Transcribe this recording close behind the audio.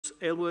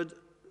Bruce Aylward,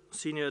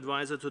 Senior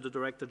Advisor to the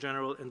Director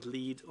General and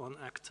Lead on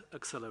ACT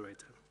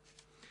Accelerator.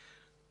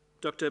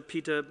 Dr.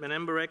 Peter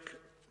Benemberek,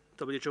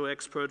 WHO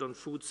expert on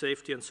food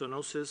safety and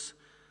zoonosis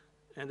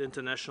and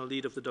international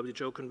lead of the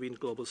WHO-convened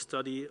global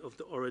study of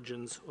the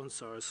origins on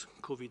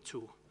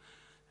SARS-CoV-2.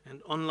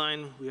 And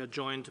online, we are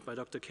joined by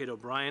Dr. Kate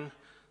O'Brien,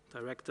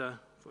 Director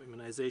for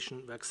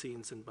Immunization,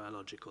 Vaccines, and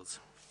Biologicals.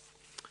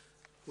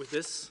 With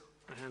this,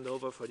 I hand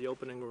over for the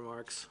opening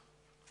remarks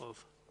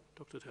of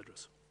Dr.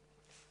 Tedros.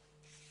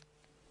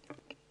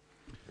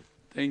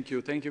 Thank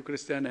you,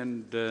 Christian,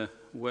 and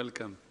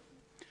welcome.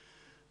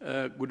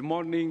 Good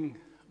morning,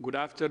 good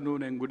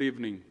afternoon, and good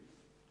evening.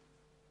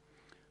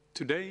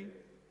 Today,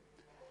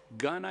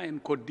 Ghana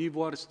and Cote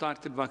d'Ivoire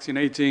started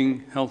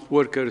vaccinating health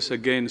workers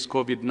against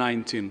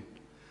COVID-19,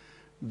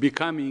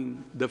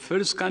 becoming the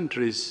first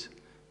countries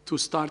to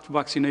start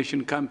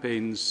vaccination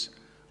campaigns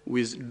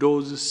with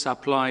doses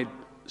supplied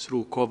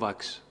through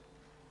COVAX.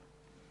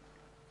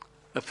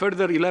 A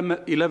further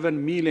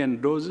 11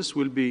 million doses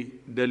will be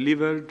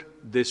delivered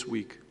this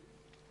week.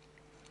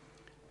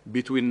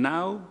 Between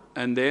now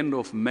and the end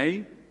of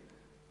May,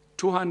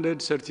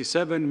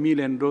 237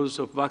 million doses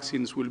of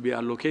vaccines will be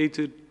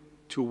allocated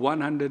to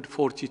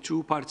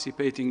 142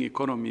 participating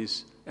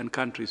economies and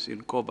countries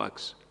in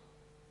COVAX.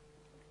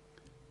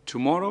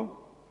 Tomorrow,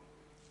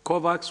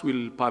 COVAX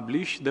will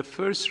publish the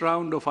first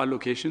round of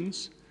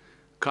allocations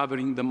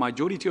covering the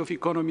majority of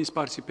economies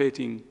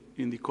participating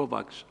in the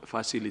COVAX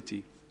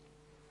facility.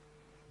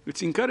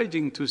 It's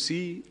encouraging to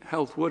see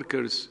health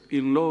workers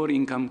in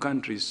lower-income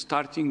countries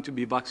starting to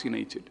be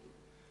vaccinated.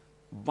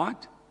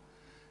 But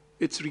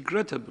it's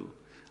regrettable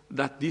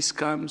that this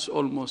comes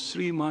almost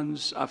 3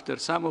 months after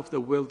some of the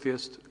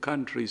wealthiest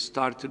countries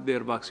started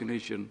their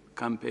vaccination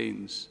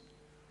campaigns.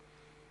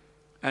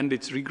 And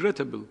it's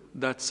regrettable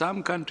that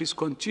some countries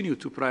continue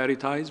to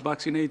prioritize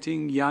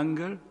vaccinating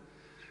younger,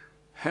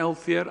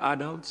 healthier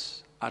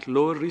adults at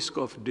lower risk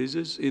of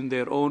disease in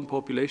their own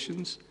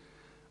populations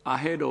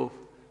ahead of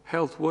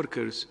health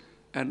workers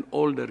and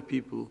older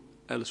people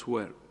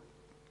elsewhere.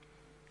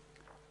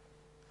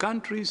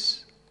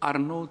 Countries are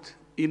not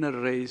in a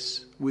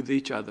race with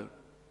each other.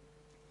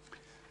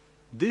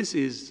 This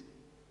is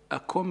a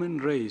common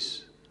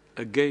race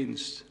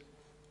against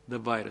the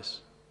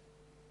virus.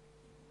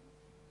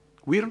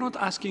 We are not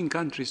asking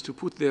countries to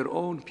put their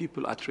own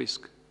people at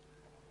risk.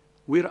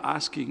 We're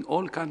asking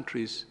all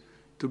countries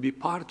to be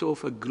part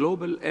of a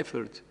global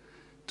effort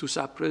to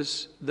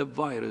suppress the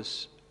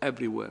virus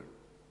everywhere.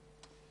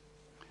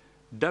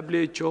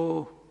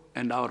 WHO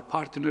and our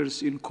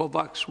partners in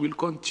COVAX will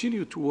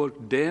continue to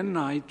work day and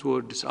night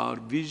towards our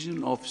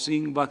vision of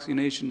seeing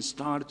vaccination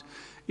start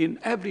in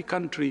every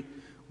country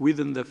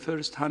within the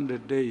first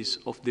 100 days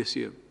of this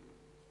year.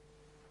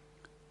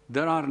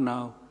 There are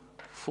now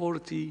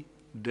 40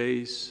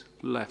 days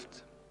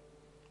left.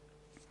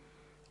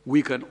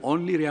 We can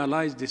only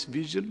realize this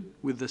vision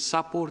with the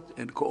support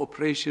and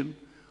cooperation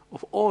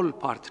of all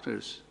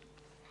partners.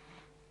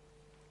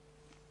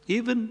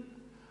 Even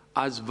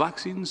as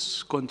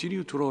vaccines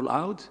continue to roll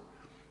out,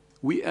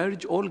 we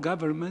urge all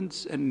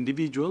governments and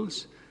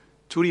individuals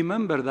to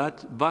remember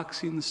that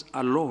vaccines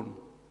alone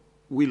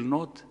will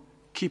not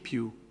keep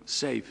you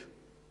safe.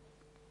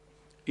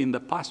 In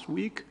the past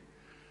week,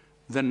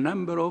 the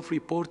number of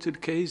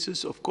reported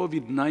cases of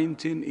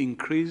COVID-19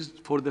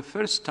 increased for the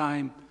first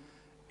time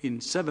in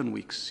 7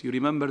 weeks. You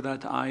remember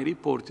that I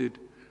reported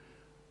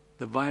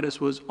the virus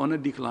was on a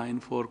decline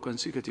for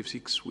consecutive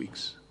 6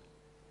 weeks.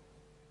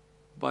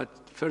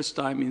 But first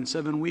time in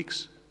 7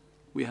 weeks,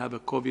 we have a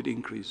COVID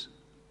increase.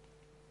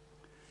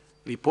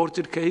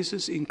 Reported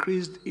cases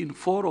increased in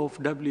 4 of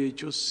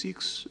WHO's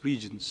 6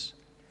 regions: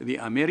 the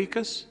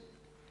Americas,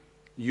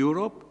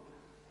 Europe,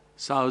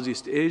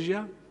 Southeast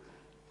Asia,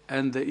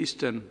 and the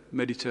Eastern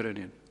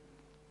Mediterranean.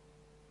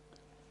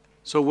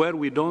 So where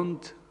we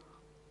don't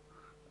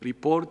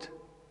report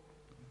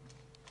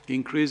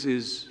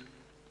increases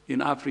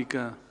in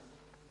Africa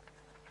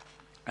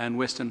and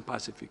Western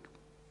Pacific.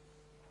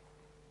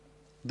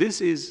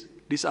 This is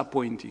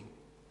disappointing,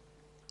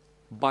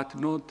 but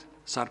not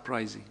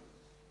surprising.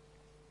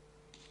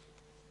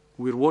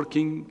 We're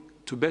working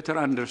to better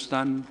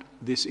understand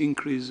these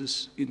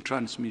increases in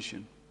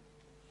transmission.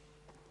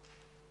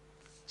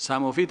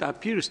 Some of it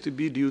appears to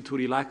be due to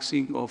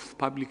relaxing of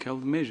public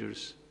health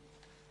measures,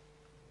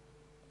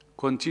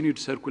 continued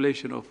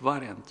circulation of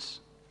variants,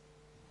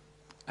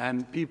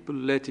 and people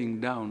letting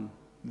down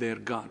their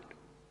guard.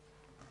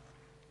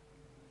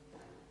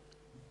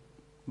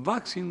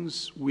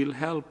 Vaccines will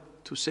help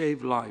to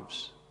save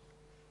lives,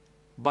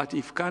 but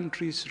if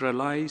countries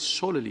rely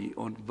solely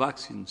on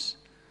vaccines,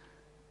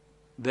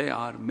 they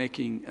are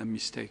making a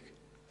mistake.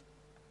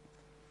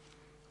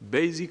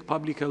 Basic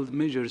public health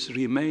measures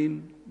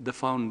remain the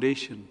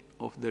foundation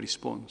of the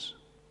response.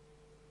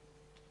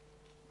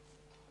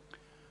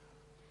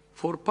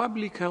 For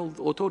public health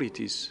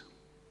authorities,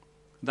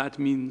 that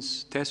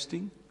means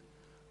testing,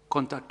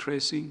 contact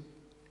tracing,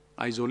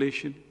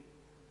 isolation,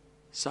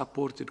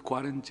 supported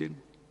quarantine,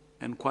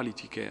 and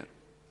quality care.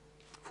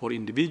 For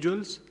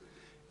individuals,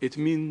 it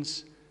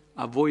means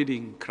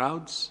avoiding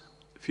crowds,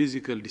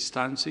 physical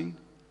distancing,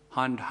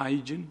 hand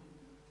hygiene,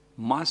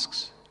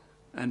 masks,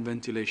 and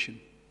ventilation.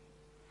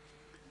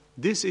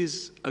 This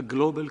is a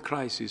global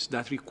crisis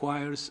that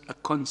requires a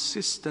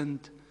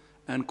consistent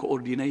and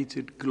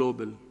coordinated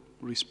global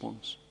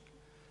response.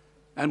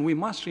 And we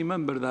must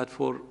remember that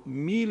for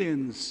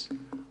millions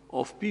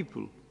of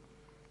people,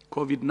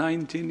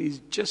 COVID-19 is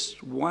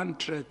just one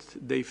threat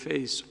they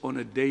face on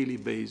a daily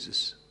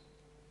basis.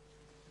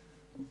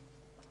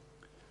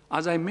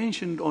 As I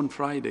mentioned on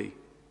Friday,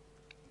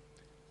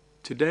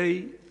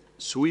 today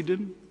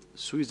Sweden,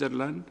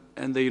 Switzerland,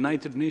 and the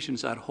United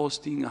Nations are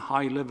hosting a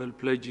high-level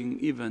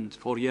pledging event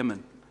for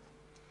Yemen,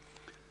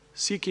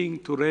 seeking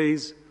to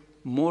raise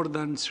more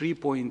than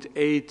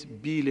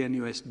 $3.8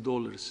 billion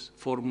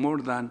for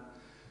more than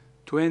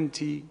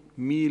 20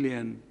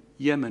 million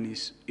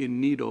Yemenis in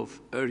need of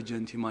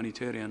urgent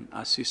humanitarian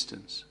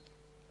assistance.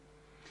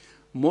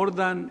 More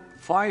than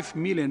 5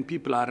 million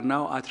people are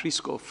now at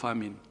risk of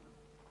famine,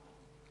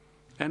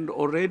 and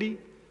already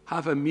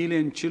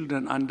 500,000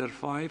 children under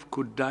 5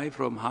 could die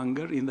from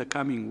hunger in the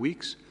coming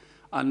weeks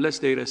unless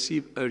they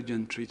receive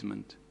urgent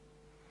treatment.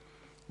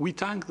 We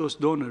thank those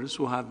donors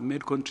who have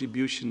made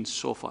contributions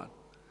so far.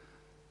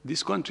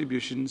 These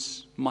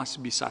contributions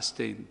must be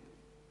sustained.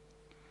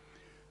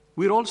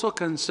 We're also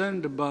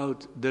concerned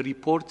about the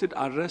reported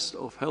arrest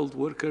of health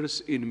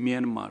workers in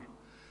Myanmar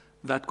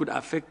that could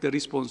affect the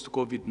response to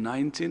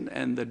COVID-19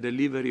 and the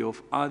delivery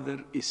of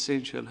other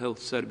essential health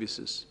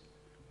services.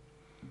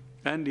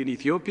 And in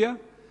Ethiopia,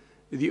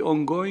 the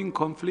ongoing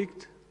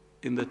conflict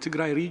in the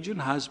Tigray region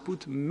has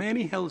put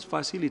many health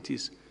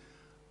facilities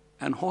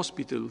and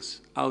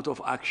hospitals out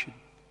of action.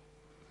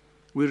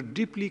 We're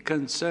deeply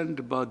concerned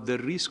about the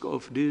risk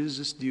of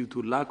diseases due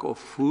to lack of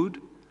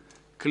food,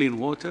 clean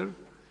water,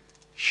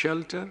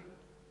 shelter,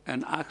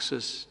 and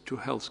access to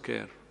health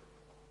care.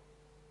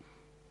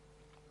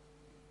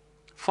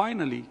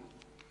 Finally,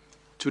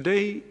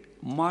 today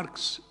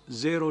marks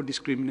Zero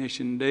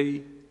Discrimination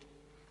Day,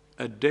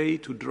 a day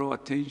to draw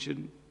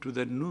attention to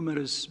the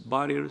numerous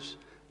barriers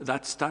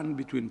that stand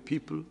between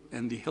people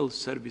and the health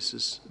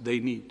services they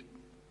need.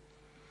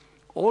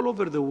 All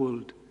over the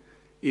world,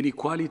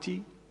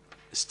 inequality,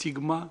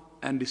 stigma,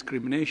 and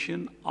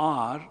discrimination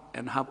are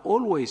and have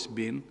always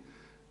been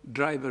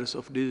drivers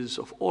of disease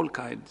of all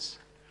kinds.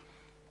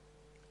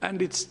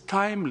 And it's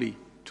timely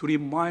to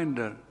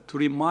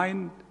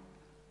remind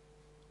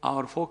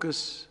our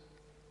focus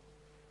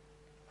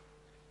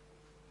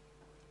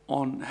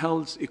on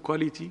health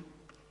equality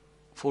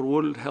for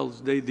World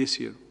Health Day this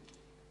year,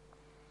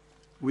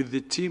 with the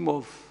theme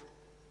of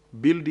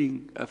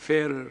building a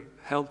fairer,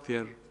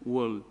 healthier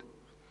world.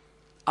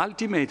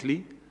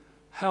 Ultimately,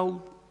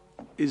 health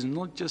is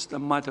not just a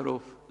matter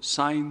of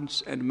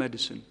science and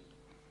medicine.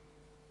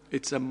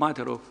 It's a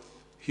matter of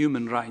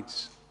human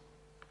rights.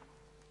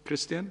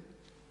 Christian,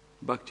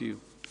 back to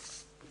you.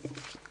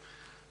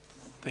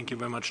 Thank you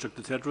very much,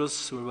 Dr.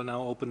 Tedros. We will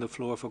now open the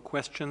floor for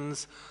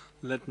questions.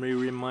 Let me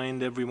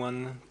remind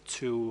everyone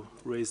to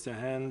raise their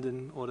hand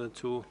in order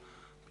to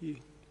be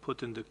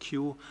put in the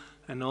queue.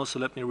 And also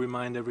let me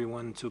remind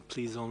everyone to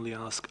please only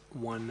ask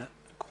one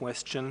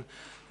question.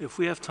 If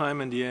we have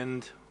time in the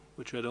end,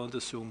 which I don't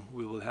assume,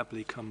 we will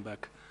happily come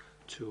back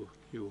to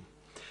you.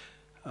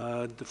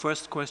 The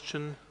first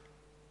question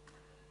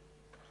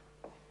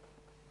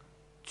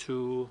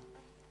to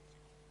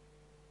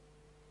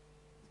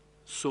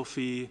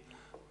Sophie.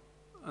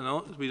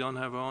 No, we don't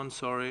have her on,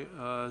 sorry.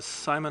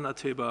 Simon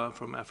Ateba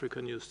from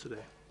Africa News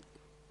Today.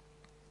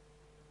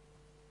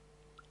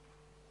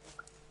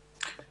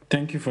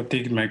 Thank you for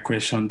taking my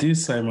question. This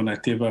is Simon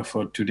Ateba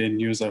for Today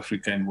News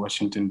Africa in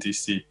Washington,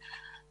 D.C.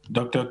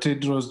 Dr.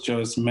 Tedros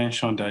just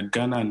mentioned that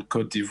Ghana and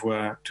Cote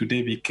d'Ivoire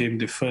today became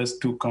the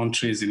first 2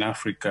 countries in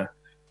Africa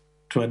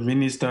to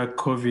administer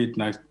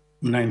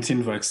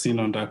COVID-19 vaccine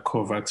under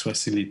COVAX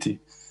facility.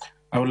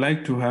 I would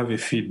like to have a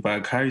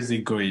feedback. How is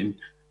it going?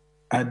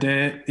 Are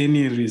there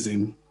any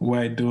reason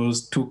why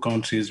those 2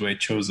 countries were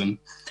chosen?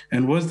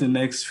 And what's the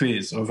next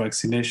phase of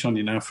vaccination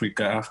in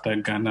Africa after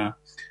Ghana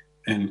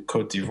and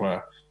Cote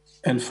d'Ivoire?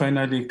 And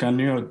finally, can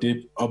you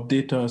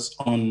update us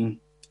on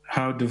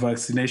how the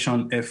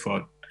vaccination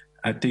effort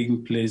are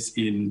taking place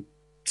in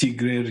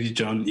Tigray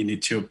region in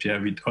Ethiopia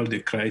with all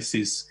the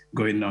crises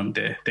going on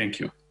there? Thank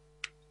you.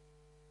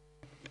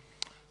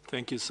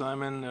 Thank you,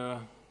 Simon. A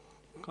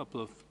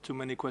couple of too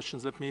many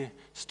questions. Let me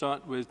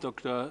start with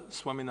Dr.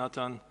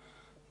 Swaminathan,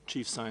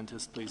 Chief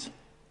Scientist, please.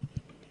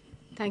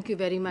 Thank you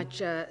very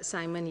much,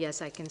 Simon.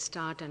 Yes, I can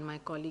start and my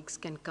colleagues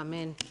can come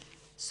in.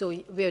 So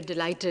we're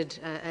delighted,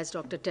 as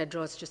Dr.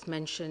 Tedros just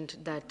mentioned,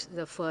 that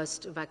the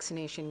first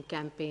vaccination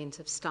campaigns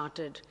have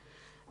started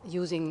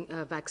using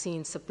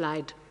vaccines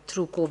supplied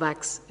through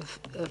COVAX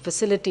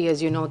facility.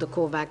 As you know, the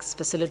COVAX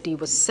facility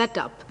was set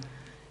up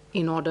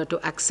in order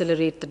to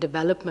accelerate the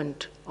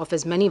development of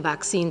as many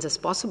vaccines as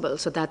possible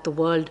so that the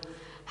world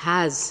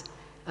has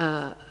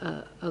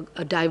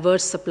a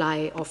diverse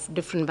supply of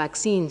different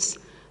vaccines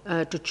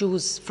to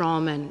choose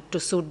from and to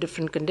suit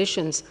different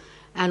conditions,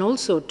 and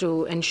also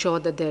to ensure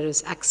that there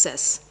is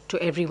access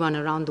to everyone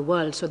around the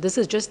world. So this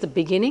is just the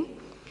beginning.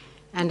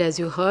 And as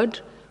you heard,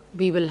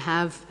 we will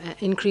have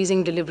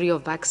increasing delivery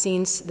of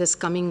vaccines this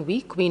coming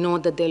week. We know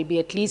that there'll be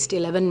at least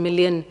 11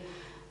 million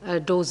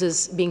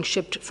doses being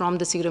shipped from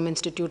the Serum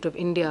Institute of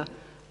India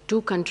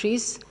to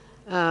countries,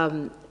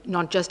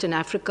 not just in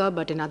Africa,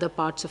 but in other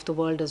parts of the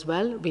world as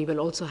well. We will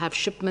also have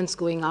shipments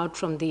going out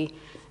from the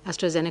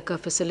AstraZeneca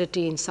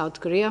facility in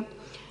South Korea.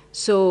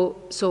 So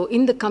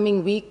in the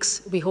coming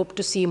weeks, we hope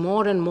to see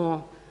more and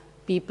more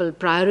people,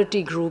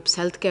 priority groups,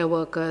 healthcare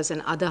workers,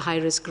 and other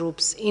high-risk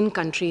groups in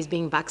countries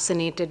being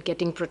vaccinated,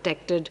 getting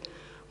protected.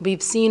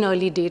 We've seen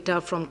early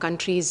data from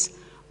countries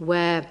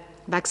where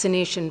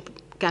vaccination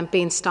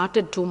campaigns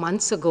started 2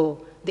 months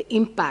ago, the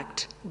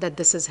impact that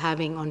this is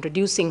having on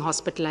reducing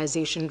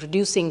hospitalization,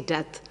 reducing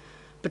death,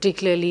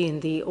 particularly in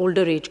the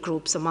older age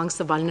groups amongst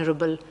the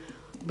vulnerable.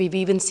 We've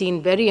even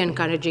seen very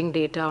encouraging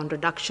data on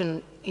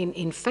reduction in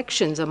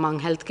infections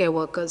among healthcare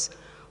workers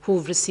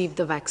who've received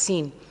the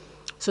vaccine.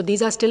 So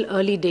these are still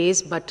early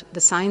days, but the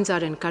signs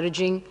are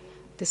encouraging.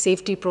 The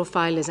safety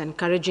profile is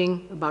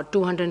encouraging. About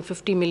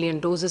 250 million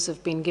doses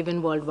have been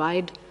given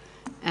worldwide.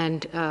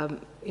 And,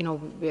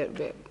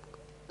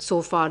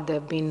 so far there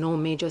have been no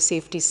major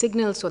safety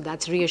signals, so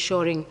that's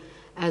reassuring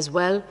as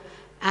well.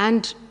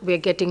 And we're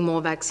getting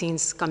more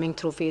vaccines coming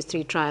through phase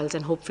 3 trials,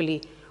 and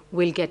hopefully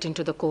we'll get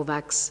into the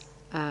COVAX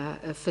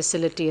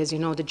facility. As you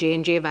know, the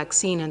J&J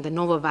vaccine and the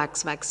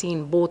Novavax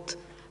vaccine both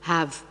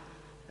have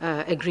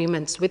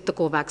agreements with the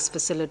COVAX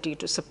facility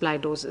to supply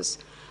doses.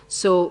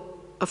 So,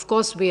 of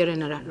course, we are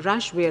in a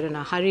rush, we are in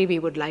a hurry. We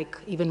would like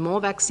even more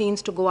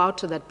vaccines to go out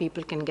so that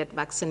people can get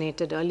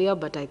vaccinated earlier,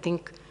 but I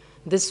think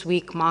this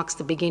week marks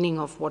the beginning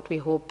of what we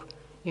hope,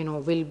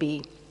 will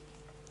be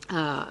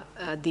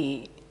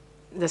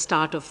the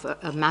start of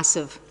a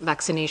massive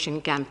vaccination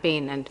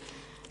campaign. And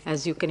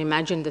as you can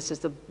imagine, this is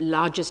the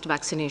largest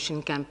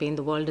vaccination campaign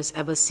the world has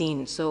ever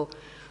seen. So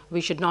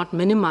we should not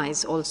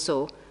minimize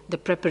also the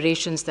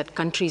preparations that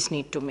countries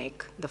need to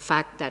make. The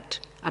fact that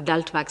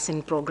adult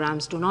vaccine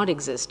programs do not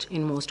exist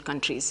in most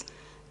countries,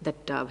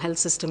 that health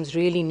systems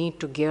really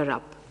need to gear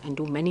up and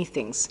do many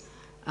things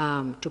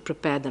to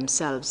prepare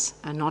themselves,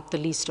 and not the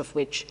least of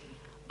which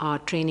are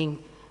training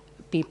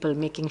people,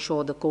 making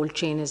sure the cold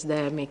chain is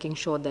there, making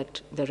sure that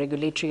the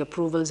regulatory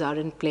approvals are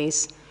in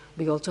place.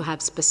 We also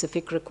have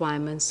specific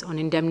requirements on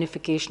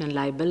indemnification and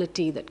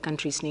liability that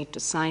countries need to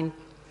sign.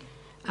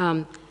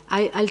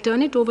 I'll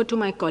turn it over to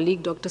my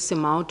colleague, Dr.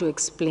 Simao, to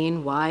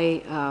explain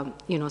why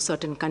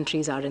certain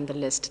countries are in the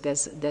list.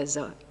 There's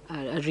a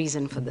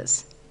reason for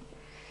this.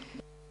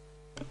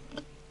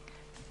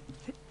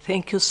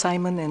 Thank you,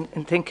 Simon,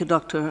 and thank you,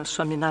 Dr.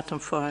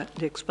 Swaminathan, for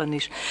the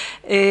explanation.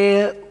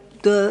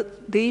 The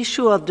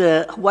issue of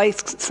why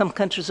some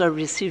countries are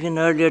receiving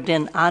earlier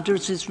than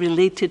others is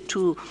related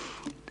to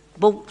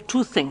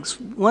two things.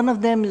 One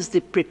of them is the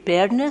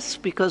preparedness,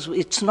 because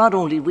it's not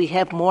only, we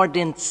have more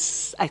than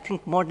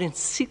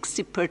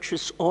 60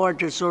 purchase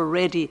orders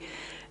already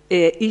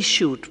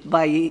issued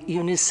by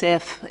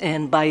UNICEF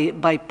and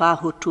by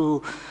PAHO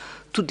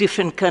to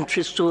different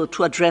countries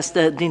to address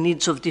the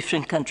needs of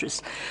different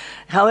countries.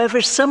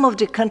 However, some of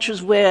the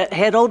countries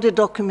had all the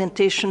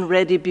documentation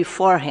ready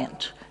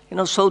beforehand.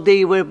 So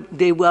they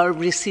were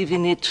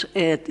receiving it.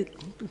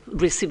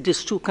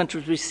 These two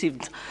countries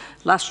received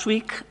last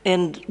week,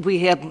 and we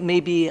have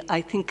maybe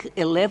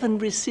 11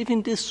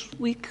 receiving this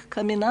week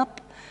coming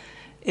up,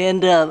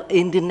 and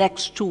in the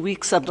next 2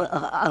 weeks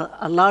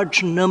a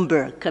large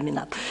number coming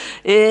up.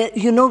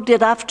 You know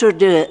that after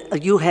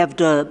you have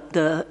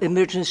the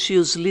emergency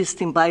use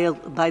listing by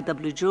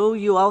WHO,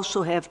 you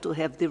also have to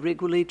have the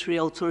regulatory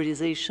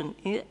authorization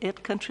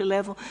at country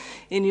level,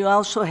 and you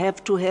also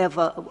have to have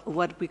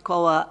what we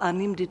call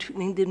an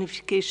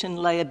indemnification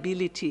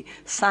liability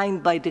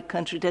signed by the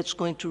country that's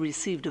going to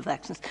receive the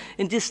vaccines.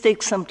 And this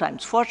takes some time.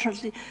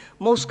 Fortunately,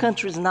 most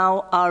countries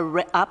now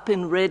are up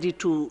and ready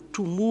to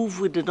move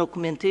with the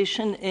documentation,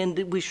 and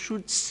we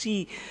should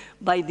see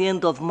by the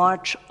end of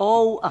March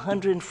all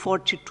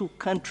 142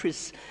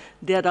 countries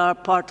that are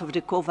part of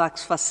the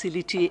COVAX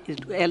facility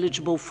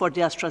eligible for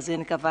the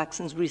AstraZeneca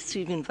vaccines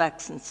receiving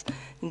vaccines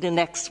in the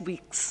next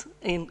weeks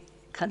in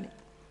coming.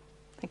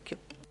 Thank you.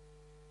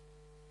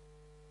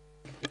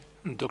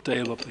 Dr.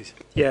 Elba, please.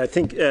 Yeah, I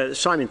think,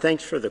 Simon,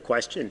 thanks for the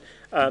question.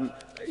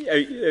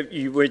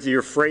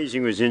 Your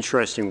phrasing was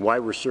interesting. Why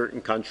were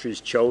certain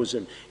countries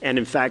chosen? And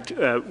in fact,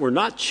 we're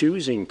not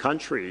choosing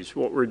countries.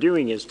 What we're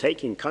doing is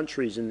taking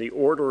countries in the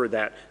order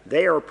that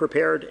they are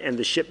prepared and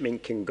the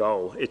shipment can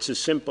go. It's as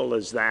simple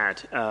as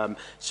that.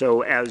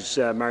 So as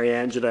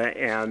Mariangela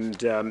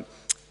and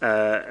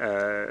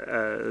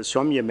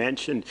Soumya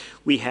mentioned,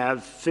 we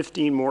have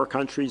 15 more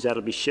countries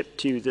that'll be shipped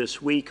to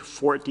this week.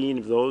 14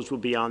 of those will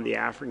be on the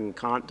African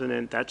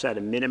continent. That's at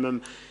a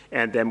minimum.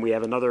 And then we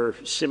have another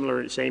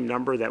same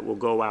number that will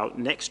go out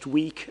next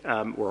week.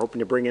 We're hoping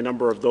to bring a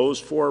number of those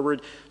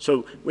forward.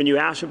 So when you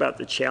ask about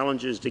the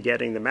challenges to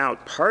getting them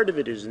out, part of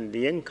it is in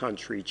the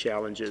in-country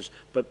challenges,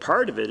 but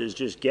part of it is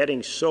just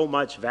getting so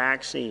much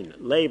vaccine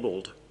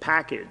labeled,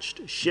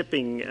 packaged,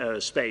 shipping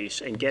space,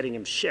 and getting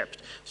them shipped.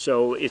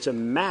 So it's a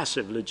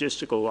massive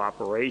logistical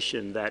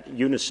operation that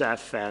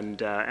UNICEF and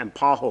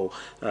PAHO,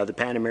 the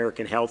Pan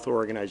American Health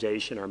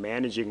Organization, are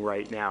managing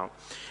right now.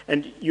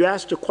 And you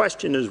asked a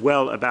question as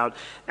well about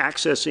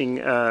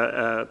accessing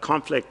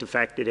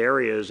conflict-affected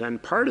areas,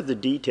 and part of the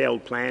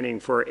detailed planning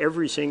for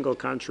every single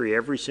country,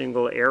 every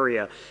single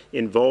area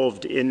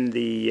involved in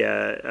the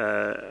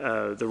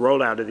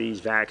rollout of these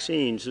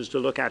vaccines is to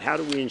look at how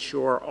do we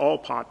ensure all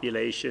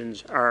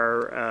populations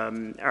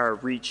are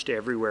reached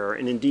everywhere.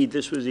 And indeed,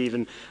 this was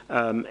even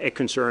a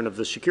concern of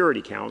the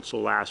Security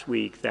Council last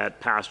week that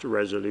passed a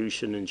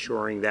resolution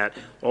ensuring that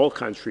all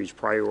countries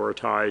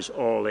prioritize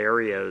all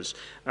areas.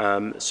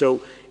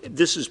 So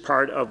this is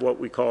part of what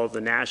we call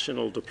the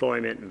national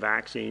deployment and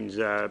vaccines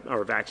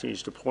or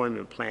vaccines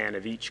deployment plan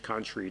of each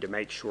country to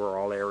make sure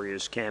all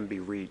areas can be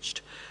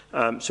reached.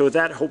 So with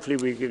that, hopefully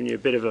we've given you a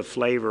bit of a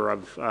flavor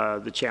of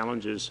the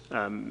challenges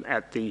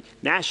at the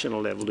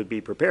national level to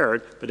be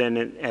prepared, but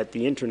then at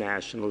the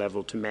international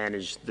level to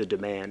manage the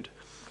demand.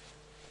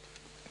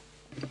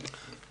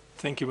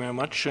 Thank you very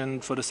much.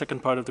 And for the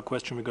second part of the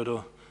question, we go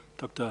to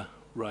Dr.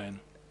 Ryan,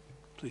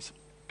 please.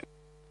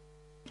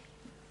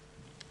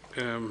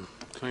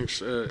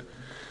 Thanks,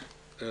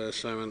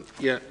 Simon.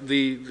 Yeah,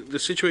 the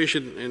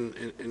situation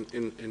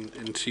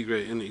in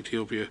Tigray, in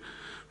Ethiopia,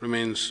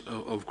 remains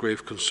of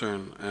grave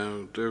concern.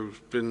 There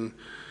have been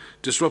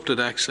disrupted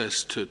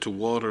access to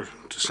water,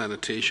 to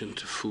sanitation,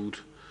 to food,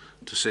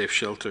 to safe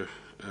shelter,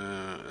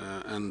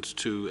 and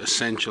to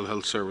essential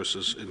health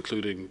services,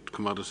 including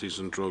commodities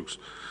and drugs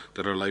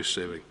that are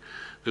life-saving.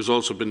 There's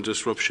also been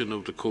disruption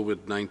of the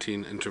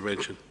COVID-19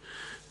 intervention.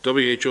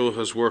 WHO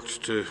has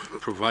worked to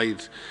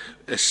provide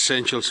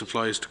essential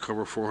supplies to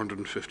cover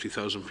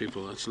 450,000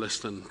 people. That's less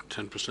than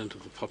 10%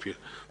 of the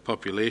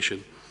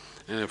population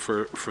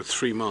for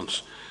 3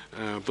 months.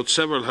 But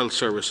several health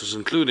services,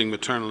 including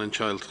maternal and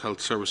child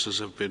health services,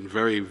 have been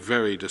very,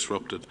 very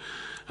disrupted,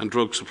 and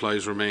drug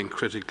supplies remain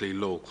critically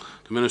low.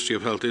 The Ministry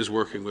of Health is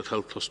working with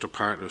health cluster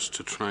partners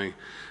to try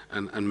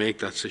and make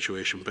that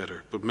situation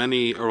better. But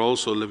many are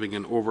also living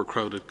in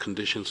overcrowded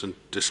conditions in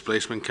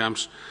displacement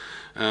camps,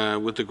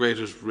 with the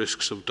greatest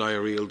risks of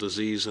diarrheal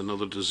disease and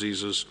other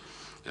diseases,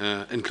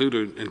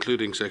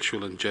 including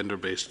sexual and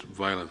gender-based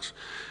violence.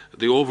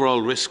 The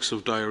overall risks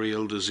of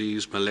diarrheal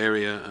disease,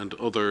 malaria and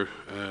other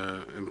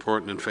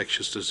important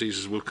infectious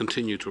diseases will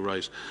continue to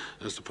rise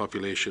as the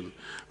population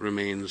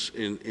remains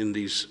in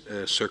these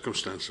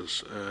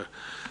circumstances.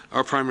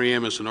 Our primary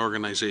aim as an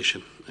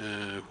organisation,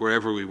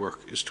 wherever we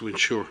work, is to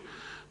ensure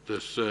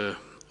that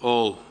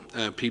all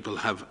people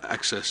have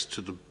access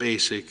to the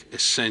basic,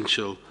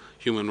 essential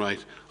human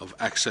right of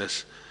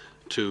access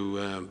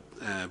to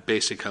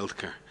basic health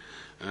care.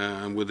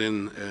 And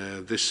within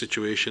this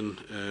situation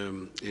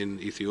in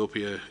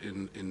Ethiopia,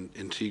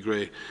 in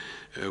Tigray,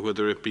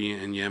 whether it be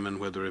in Yemen,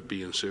 whether it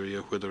be in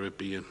Syria, whether it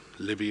be in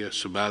Libya,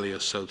 Somalia,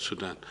 South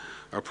Sudan,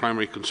 our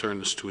primary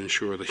concern is to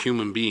ensure that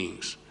human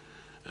beings,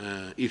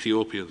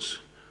 Ethiopians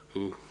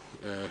who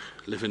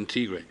live in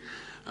Tigray,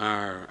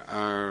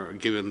 are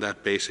given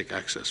that basic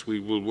access. We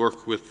will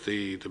work with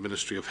the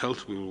Ministry of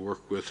Health, we will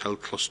work with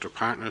health cluster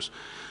partners,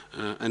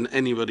 and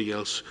anybody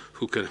else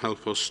who can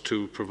help us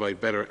to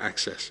provide better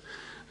access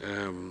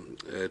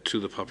to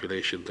the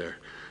population there.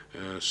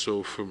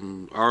 So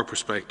from our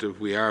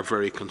perspective, we are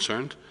very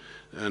concerned.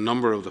 A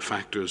number of the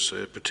factors,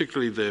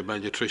 particularly the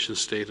malnutrition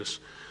status,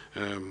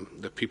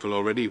 that people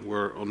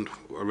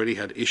already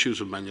had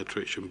issues of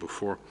malnutrition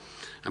before,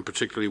 and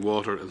particularly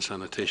water and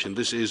sanitation.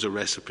 This is a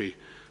recipe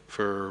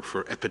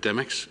for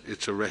epidemics.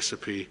 It's a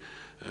recipe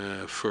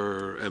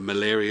for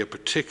malaria,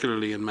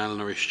 particularly in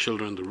malnourished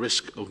children. The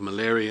risk of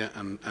malaria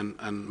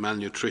and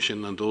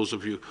malnutrition, and those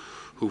of you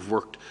who've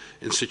worked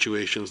in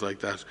situations like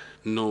that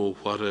know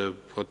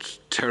what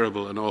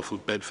terrible and awful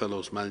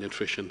bedfellows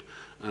malnutrition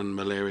and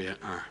malaria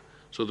are.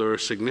 So there are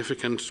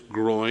significant,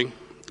 growing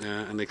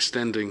and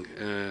extending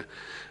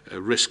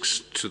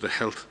risks to the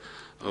health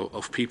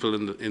of people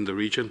in the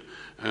region,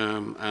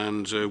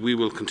 and we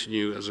will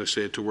continue, as I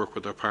said, to work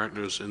with our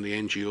partners in the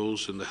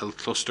NGOs in the health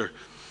cluster.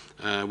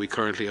 We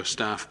currently have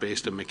staff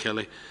based in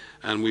Mekelle,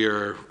 and we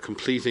are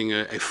completing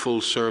a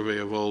full survey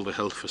of all the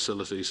health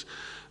facilities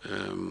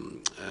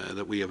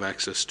that we have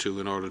access to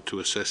in order to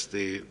assess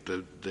the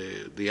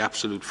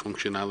absolute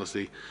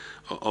functionality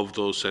of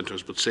those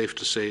centres. But safe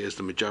to say is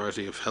the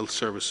majority of health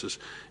services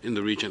in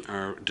the region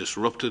are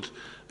disrupted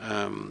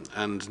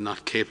and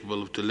not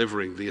capable of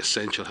delivering the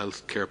essential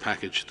health care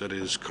package that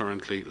is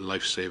currently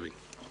life-saving.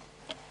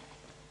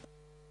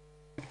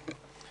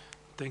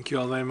 Thank you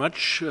all very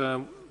much.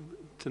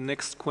 The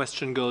next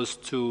question goes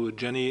to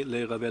Jenny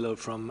Leravello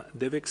from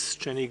DEVIX.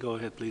 Jenny, go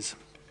ahead, please.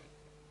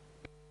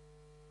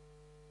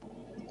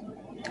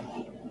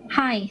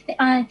 Hi,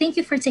 thank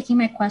you for taking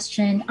my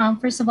question.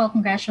 First of all,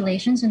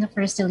 congratulations on the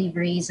first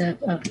deliveries of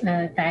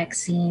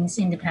vaccines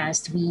in the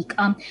past week.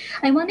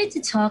 I wanted to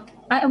talk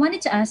I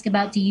wanted to ask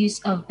about the use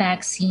of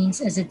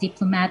vaccines as a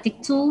diplomatic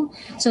tool.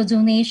 So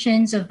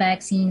donations of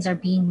vaccines are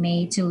being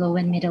made to low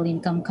and middle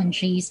income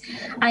countries.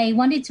 I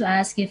wanted to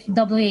ask if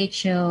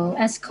WHO,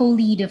 as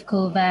co-lead of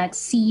COVAX,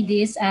 see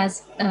this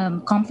as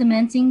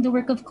complementing the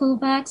work of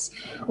COVAX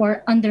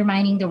or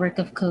undermining the work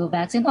of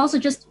COVAX? And also,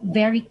 just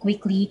very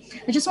quickly,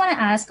 I just want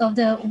to ask, of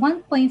the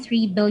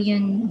 1.3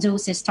 billion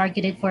doses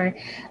targeted for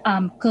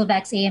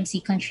COVAX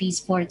AMC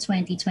countries for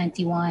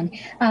 2021,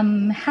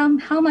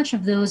 how much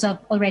of those have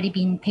already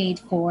been paid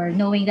for,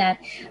 knowing that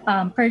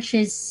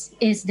purchase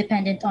is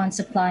dependent on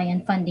supply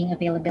and funding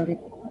availability?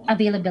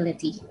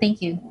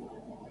 Thank you.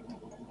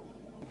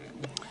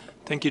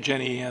 Thank you,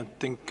 Jenny. I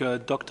think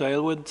Dr.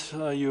 Aylward,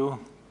 you.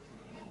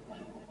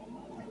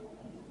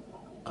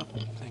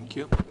 Thank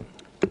you.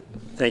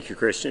 Thank you,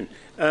 Christian.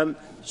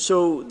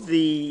 So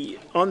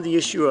on the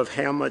issue of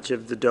how much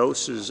of the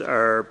doses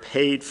are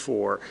paid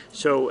for,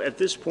 so at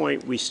this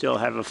point we still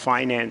have a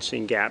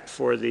financing gap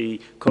for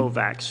the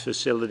COVAX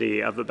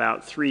facility of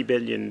about $3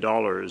 billion.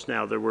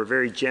 Now, there were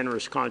very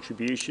generous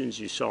contributions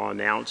you saw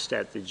announced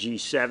at the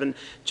G7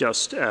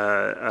 just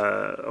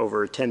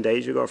over 10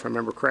 days ago, if I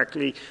remember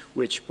correctly,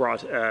 which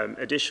brought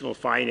additional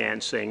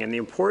financing. And the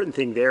important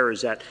thing there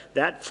is that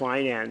that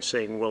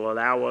financing will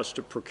allow us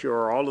to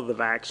procure all of the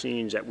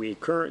vaccines that we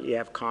currently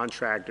have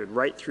contracted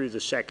right through the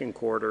second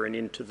quarter and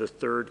into the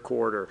third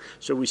quarter.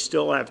 So we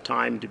still have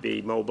time to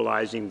be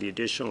mobilizing the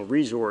additional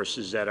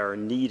resources that are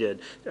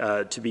needed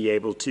to be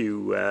able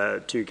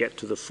to get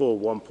to the full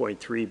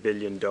 1.3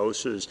 billion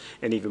doses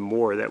and even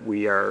more that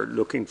we are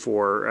looking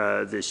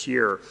for this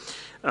year.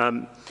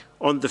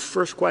 On the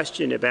first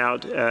question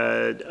about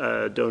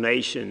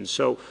donations,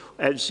 so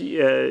as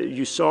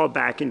you saw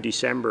back in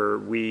December,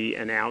 we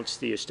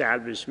announced the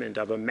establishment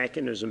of a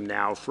mechanism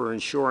now for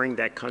ensuring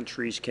that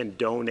countries can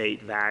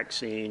donate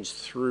vaccines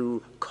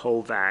through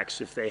COVAX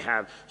if they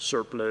have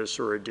surplus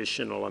or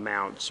additional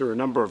amounts. There are a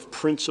number of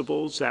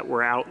principles that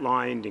were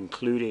outlined,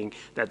 including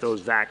that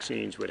those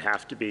vaccines would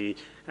have to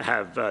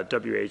have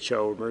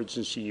WHO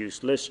emergency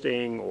use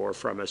listing, or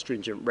from a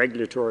stringent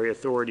regulatory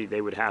authority,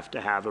 they would have to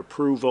have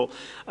approval,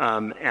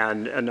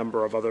 and a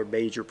number of other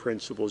major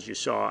principles you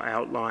saw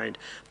outlined.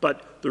 But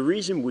the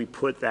reason we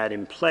put that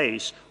in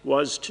place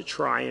was to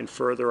try and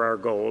further our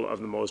goal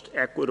of the most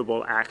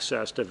equitable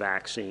access to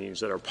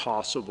vaccines that are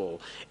possible.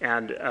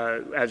 And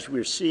as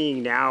we're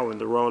seeing now in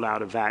the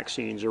rollout of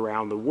vaccines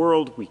around the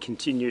world, we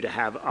continue to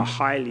have a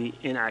highly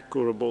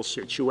inequitable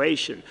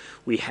situation.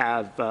 We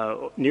have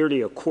nearly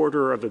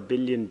 250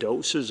 million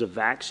doses of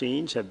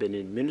vaccines have been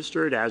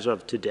administered as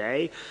of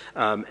today,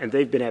 and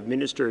they've been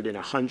administered in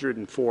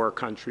 104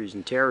 countries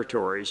and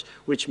territories,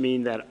 which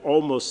mean that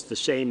almost the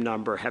same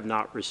number have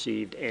not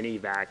received any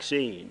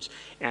vaccines.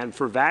 And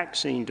for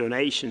vaccine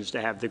donations to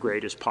have the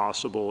greatest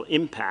possible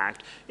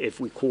impact,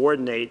 if we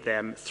coordinate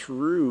them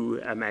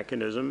through a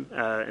mechanism,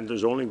 and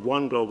there's only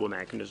one global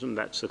mechanism,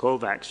 that's the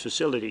COVAX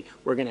facility,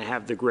 we're going to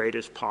have the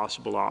greatest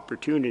possible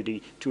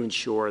opportunity to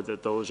ensure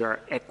that those are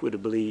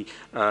equitably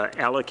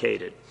allocated.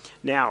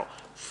 Now,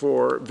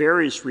 for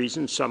various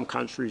reasons, some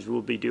countries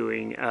will be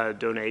doing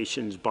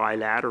donations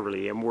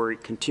bilaterally, and we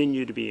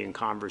continue to be in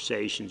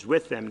conversations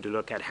with them to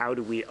look at how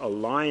do we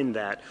align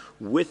that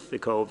with the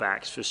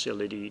COVAX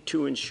facility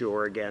to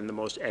ensure, again, the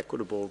most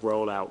equitable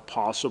rollout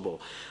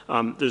possible.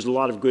 There's a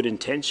lot of good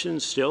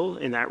intentions still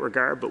in that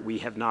regard, but we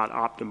have not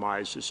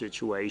optimized the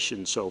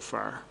situation so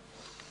far.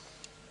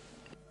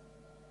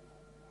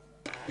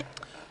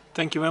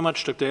 Thank you very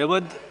much, Dr.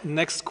 Aylward.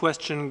 Next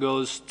question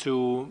goes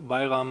to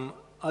Bayram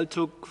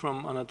Altuk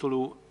from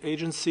Anadolu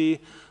Agency.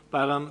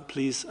 Bayram,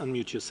 please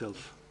unmute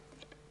yourself.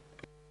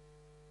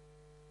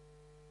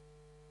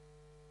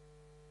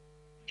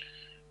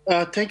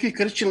 Thank you,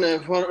 Christian,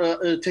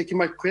 for taking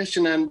my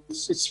question, and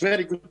it's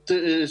very good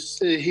to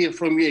hear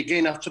from you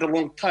again after a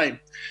long time.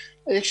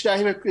 Actually, I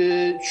have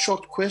a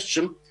short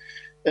question.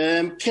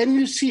 Can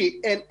you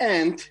see an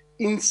end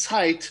in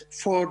sight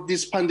for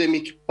this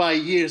pandemic by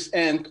year's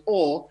end,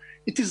 or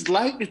it is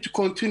likely to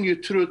continue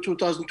through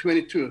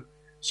 2022?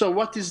 So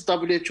what is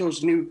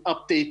WHO's new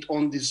update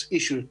on this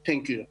issue?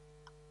 Thank you.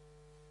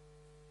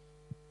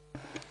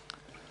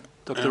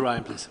 Dr.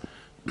 Ryan, please.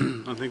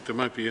 I think there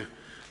might be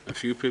a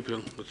few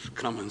people with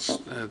comments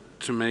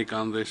to make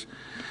on this.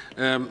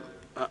 I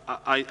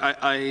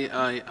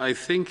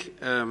think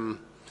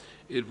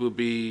it will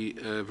be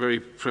very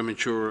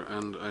premature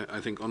and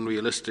I think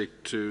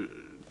unrealistic to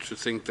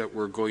think that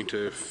we're going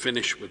to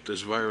finish with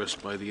this virus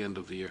by the end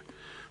of the year.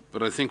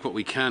 But I think what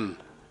we can,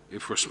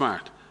 if we're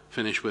smart,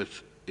 finish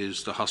with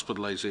is the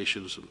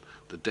hospitalizations and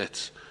the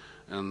deaths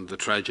and the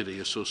tragedy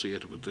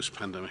associated with this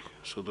pandemic.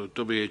 So the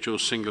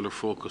WHO's singular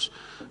focus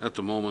at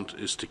the moment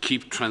is to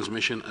keep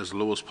transmission as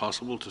low as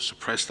possible, to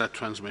suppress that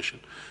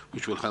transmission,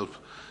 which will help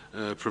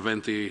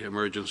prevent the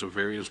emergence of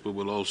variants, but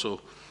will also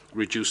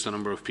reduce the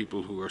number of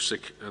people who are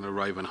sick and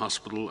arrive in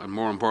hospital, and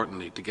more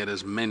importantly, to get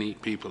as many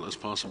people as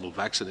possible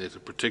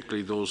vaccinated,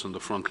 particularly those on the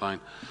front line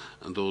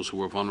and those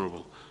who are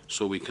vulnerable,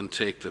 so we can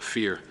take the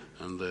fear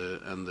and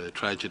the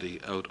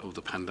tragedy out of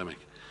the pandemic.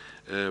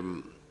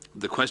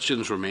 The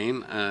questions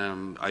remain.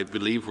 I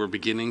believe we're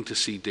beginning to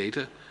see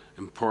data,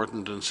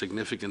 important and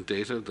significant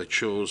data, that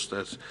shows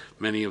that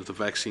many of the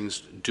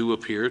vaccines do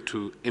appear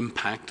to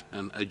impact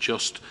and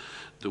adjust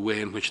the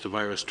way in which the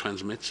virus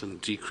transmits and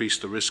decrease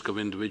the risk of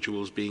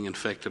individuals being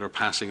infected or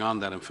passing on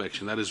that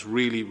infection. That is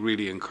really,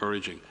 really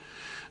encouraging.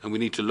 And we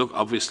need to look,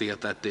 obviously,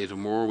 at that data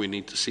more. We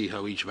need to see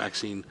how each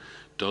vaccine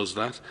does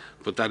that,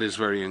 but that is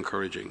very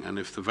encouraging. And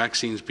if the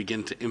vaccines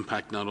begin to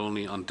impact not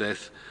only on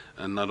death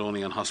and not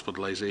only on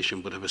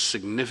hospitalization, but have a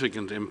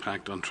significant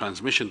impact on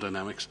transmission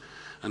dynamics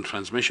and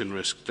transmission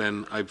risk,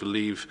 then I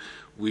believe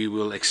we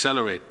will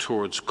accelerate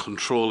towards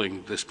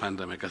controlling this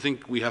pandemic. I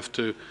think we have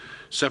to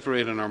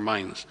separate in our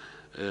minds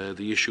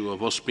the issue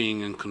of us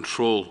being in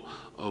control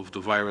of the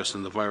virus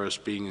and the virus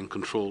being in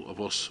control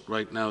of us.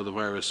 Right now, the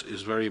virus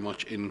is very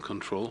much in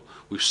control.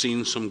 We've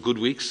seen some good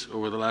weeks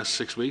over the last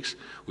 6 weeks.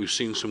 We've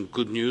seen some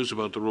good news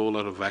about the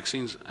rollout of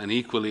vaccines, and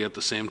equally at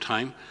the same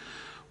time,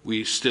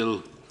 we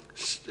still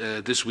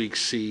this week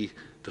see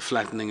the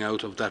flattening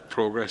out of that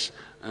progress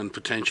and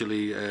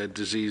potentially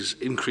disease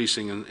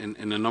increasing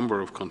in a number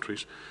of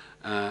countries.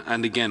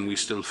 And again, we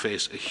still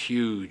face a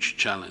huge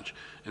challenge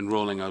in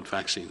rolling out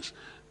vaccines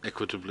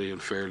equitably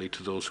and fairly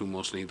to those who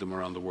most need them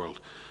around the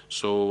world.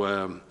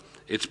 So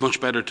it's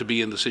much better to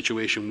be in the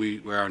situation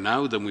we are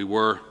now than we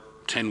were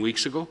 10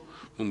 weeks ago,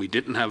 when we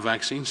didn't have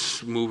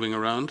vaccines moving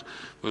around,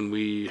 when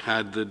we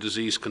had the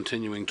disease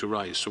continuing to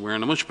rise. So we're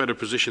in a much better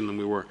position than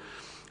we were.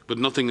 But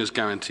nothing is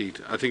guaranteed.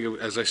 I think,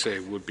 as I say,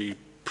 it would be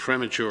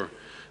premature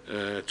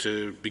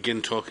to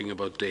begin talking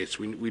about dates.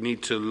 We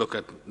need to look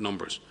at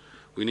numbers.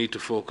 We need to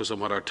focus on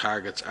what our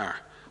targets are.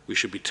 We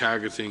should be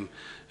targeting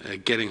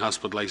getting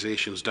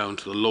hospitalizations down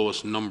to the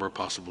lowest number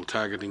possible,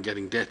 targeting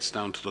getting deaths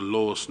down to the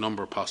lowest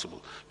number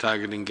possible,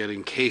 targeting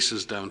getting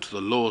cases down to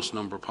the lowest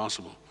number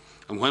possible.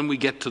 And when we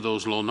get to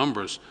those low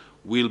numbers,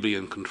 we'll be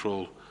in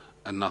control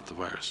and not the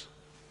virus.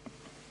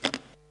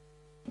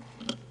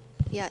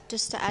 Yeah,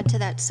 just to add to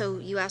that, so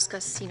you ask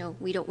us,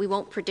 we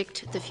won't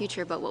predict the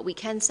future, but what we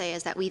can say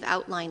is that we've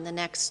outlined the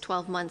next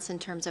 12 months in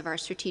terms of our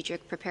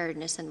strategic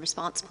preparedness and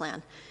response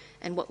plan.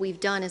 And what we've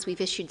done is we've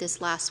issued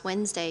this last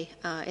Wednesday,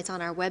 it's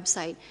on our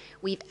website,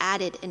 we've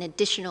added an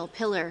additional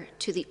pillar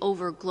to the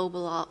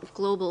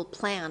global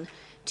plan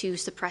to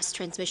suppress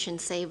transmission,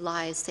 save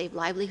lives, save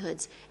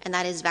livelihoods, and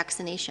that is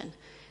vaccination.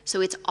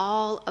 So it's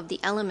all of the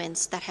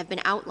elements that have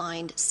been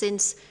outlined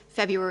since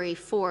February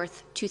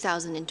 4th,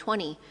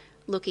 2020,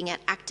 looking at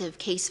active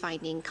case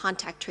finding,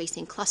 contact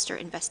tracing, cluster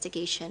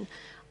investigation,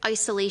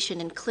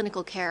 isolation and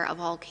clinical care of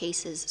all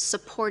cases,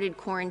 supported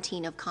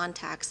quarantine of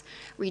contacts,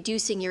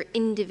 reducing your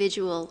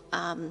individual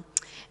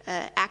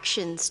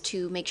actions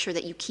to make sure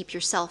that you keep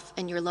yourself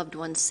and your loved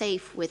ones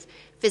safe with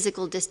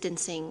physical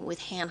distancing, with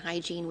hand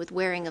hygiene, with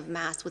wearing of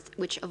masks, with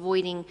which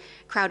avoiding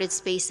crowded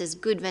spaces,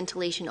 good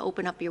ventilation,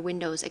 open up your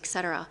windows,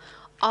 etc.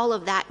 All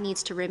of that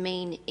needs to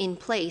remain in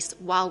place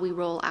while we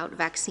roll out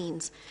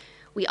vaccines.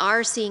 We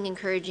are seeing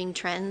encouraging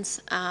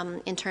trends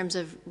in terms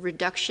of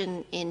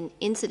reduction in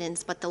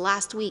incidence, but if the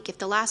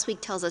last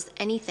week tells us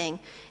anything,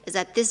 is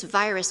that this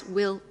virus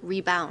will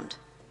rebound.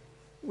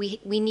 We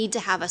need to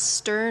have a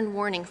stern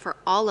warning for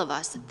all of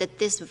us that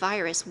this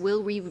virus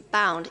will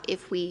rebound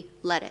if we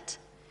let it.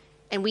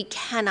 And we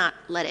cannot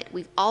let it.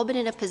 We've all been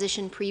in a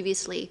position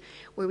previously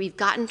where we've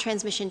gotten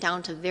transmission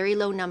down to very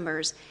low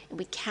numbers, and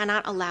we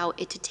cannot allow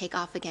it to take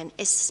off again,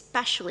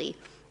 especially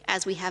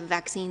as we have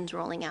vaccines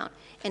rolling out,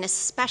 and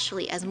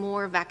especially as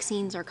more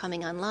vaccines are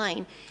coming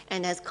online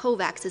and as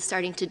COVAX is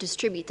starting to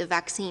distribute the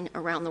vaccine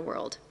around the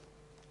world.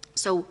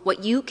 So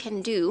what you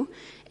can do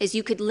is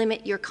you could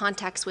limit your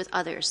contacts with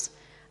others.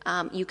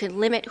 You can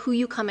limit who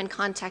you come in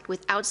contact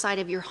with outside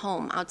of your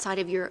home, outside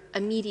of your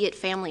immediate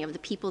family, of the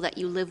people that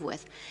you live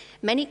with.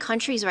 Many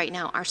countries right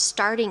now are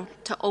starting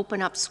to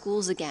open up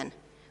schools again.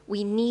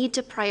 We need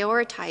to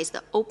prioritize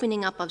the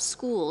opening up of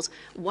schools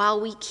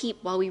while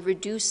we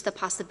reduce the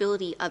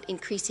possibility of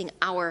increasing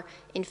our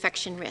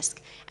infection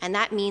risk. And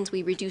that means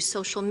we reduce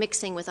social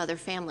mixing with other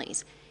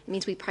families. It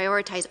means we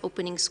prioritize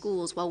opening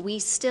schools while we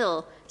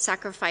still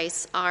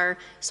sacrifice our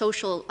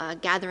social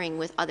gathering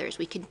with others.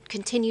 We can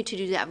continue to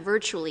do that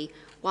virtually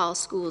while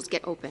schools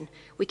get open.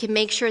 We can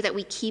make sure that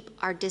we keep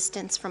our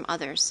distance from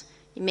others.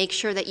 You make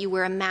sure that you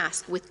wear a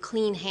mask with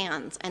clean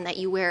hands and that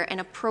you wear an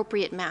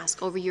appropriate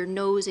mask over your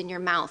nose and your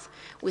mouth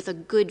with a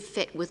good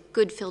fit, with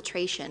good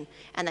filtration,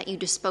 and that you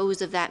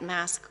dispose of that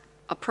mask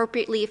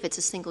appropriately if it's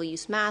a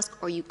single-use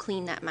mask, or you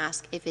clean that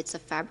mask if it's a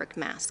fabric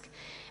mask.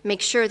 Make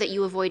sure that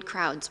you avoid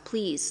crowds.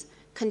 Please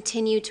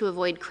continue to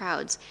avoid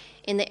crowds.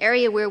 In the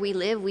area where we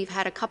live, we've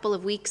had a couple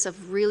of weeks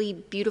of really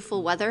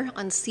beautiful weather,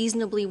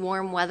 unseasonably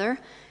warm weather,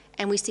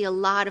 and we see a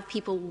lot of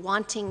people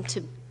wanting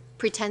to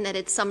pretend that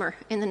it's summer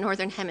in the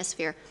Northern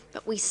Hemisphere,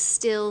 but we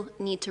still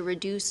need to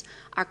reduce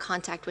our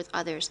contact with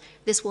others.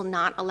 This will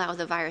not allow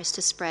the virus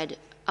to spread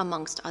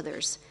amongst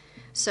others.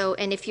 So,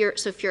 and if you're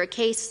a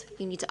case,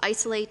 you need to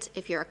isolate.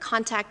 If you're a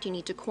contact, you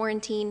need to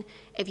quarantine.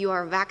 If you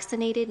are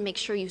vaccinated, make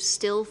sure you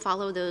still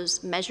follow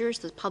those measures,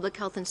 those public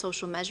health and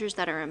social measures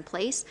that are in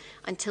place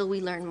until we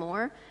learn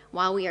more.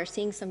 While we are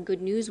seeing some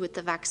good news with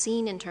the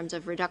vaccine in terms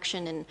of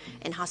reduction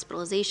in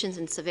hospitalizations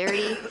and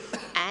severity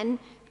and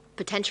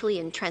potentially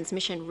in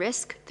transmission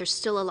risk, there's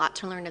still a lot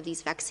to learn of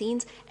these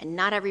vaccines, and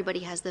not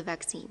everybody has the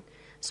vaccine.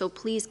 So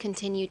please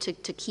continue to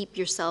keep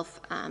yourself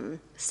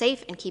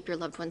safe and keep your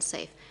loved ones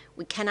safe.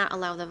 We cannot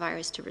allow the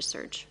virus to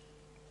resurge.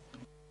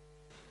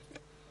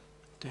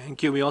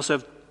 Thank you. We also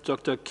have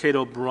Dr. Kate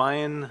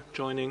O'Brien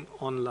joining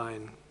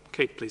online.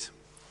 Kate, please.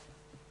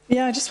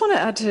 Yeah, I just want to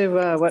add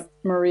to what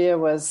Maria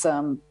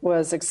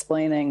was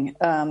explaining,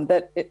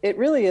 that it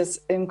really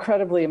is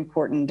incredibly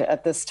important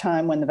at this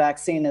time when the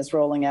vaccine is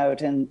rolling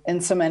out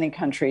in so many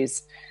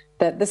countries,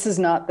 that this is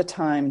not the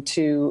time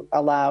to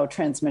allow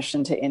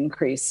transmission to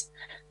increase.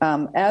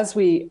 As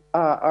we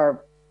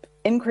are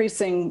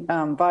increasing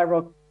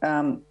viral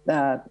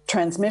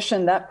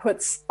transmission, that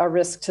puts a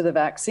risk to the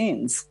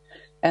vaccines.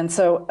 And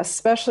so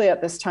especially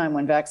at this time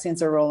when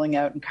vaccines are rolling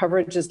out and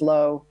coverage is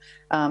low,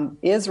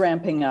 is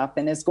ramping up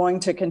and is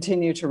going to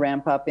continue to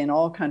ramp up in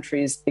all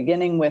countries,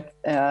 beginning with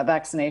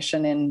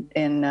vaccination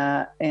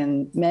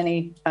in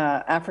many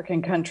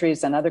African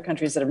countries and other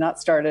countries that have not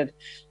started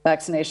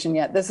vaccination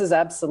yet. This is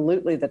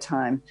absolutely the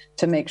time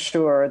to make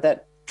sure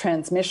that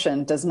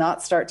transmission does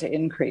not start to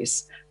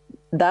increase.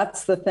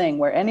 That's the thing,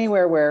 where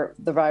anywhere where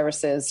the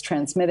virus is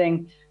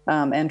transmitting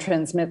and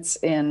transmits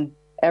in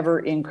ever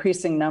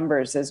increasing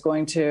numbers is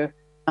going to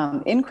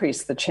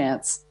increase the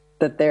chance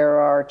that there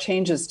are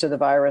changes to the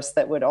virus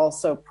that would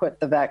also put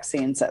the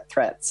vaccines at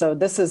threat. So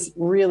this is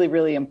really,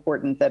 really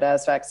important that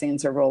as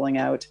vaccines are rolling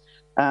out,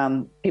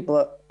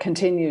 people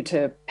continue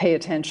to pay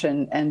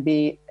attention and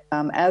be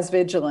as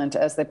vigilant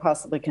as they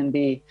possibly can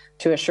be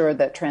to assure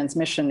that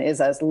transmission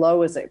is as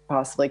low as it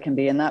possibly can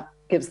be. And that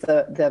gives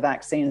the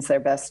vaccines their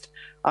best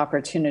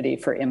opportunity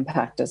for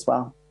impact as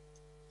well.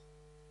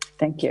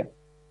 Thank you.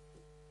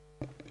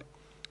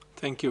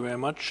 Thank you very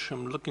much.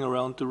 I'm looking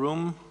around the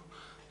room.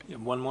 Yeah,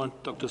 one more,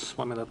 Dr.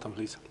 Swaminathan,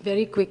 please.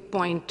 Very quick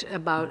point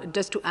about,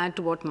 just to add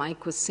to what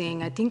Mike was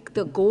saying, I think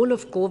the goal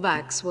of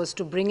COVAX was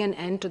to bring an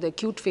end to the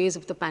acute phase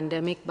of the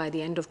pandemic by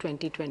the end of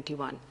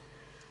 2021.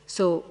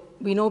 So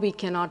we know we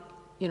cannot,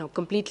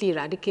 completely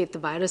eradicate the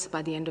virus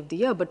by the end of the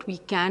year, but we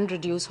can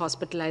reduce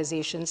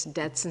hospitalizations,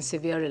 deaths, and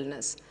severe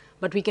illness.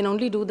 But we can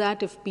only do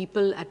that if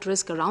people at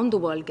risk around the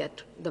world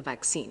get the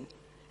vaccine.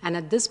 And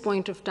at this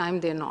point of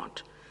time, they're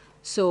not.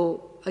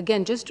 So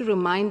again, just to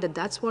remind that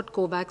that's what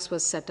COVAX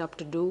was set up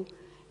to do.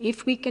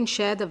 If we can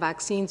share the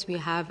vaccines we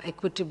have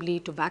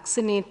equitably to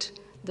vaccinate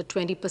the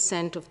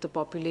 20% of the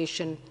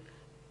population,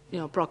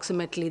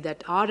 approximately,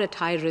 that are at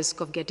high risk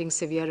of getting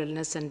severe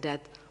illness and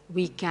death,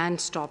 we can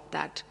stop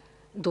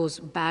those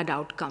bad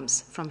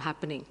outcomes from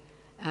happening.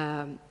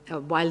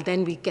 While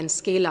then we can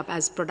scale up.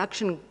 As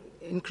production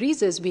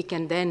increases, we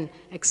can then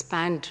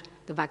expand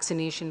the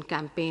vaccination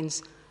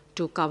campaigns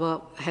to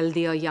cover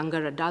healthier,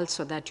 younger adults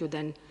so that you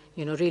then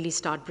really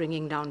start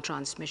bringing down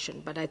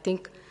transmission. But I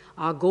think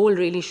our goal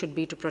really should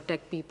be to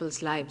protect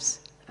people's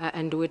lives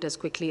and do it as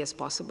quickly as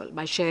possible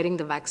by sharing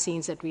the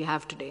vaccines that we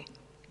have today.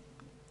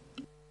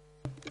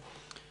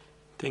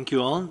 Thank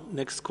you all.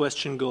 Next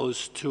question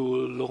goes to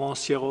Laurent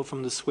Sierot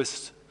from the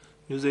Swiss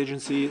News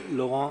Agency.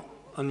 Laurent,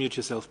 unmute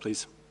yourself,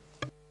 please.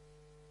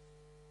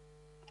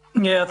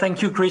 Yeah,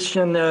 thank you,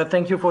 Christian.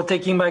 Thank you for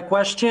taking my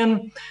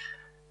question.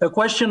 A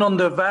question on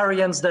the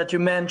variants that you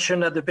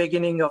mentioned at the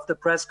beginning of the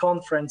press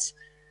conference.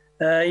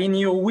 In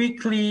your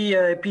weekly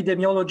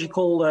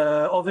epidemiological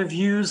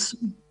overviews,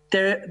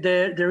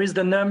 there is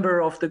the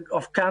number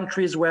of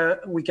countries where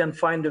we can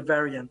find the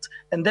variant.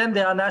 And then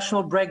there are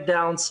national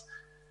breakdowns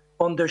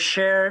on the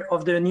share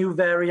of the new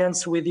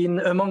variants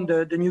among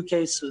the new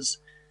cases.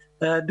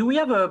 Do we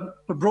have a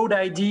broad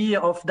idea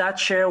of that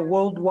share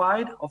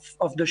worldwide,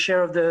 of the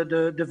share of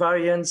the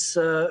variants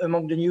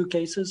among the new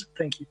cases?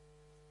 Thank you.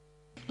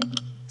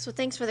 So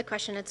thanks for the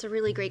question. It's a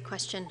really great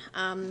question.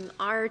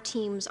 Our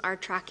teams are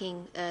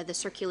tracking the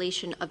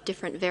circulation of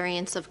different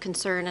variants of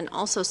concern and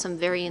also some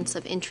variants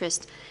of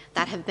interest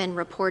that have been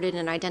reported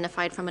and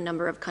identified from a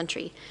number of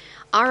countries.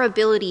 Our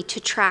ability to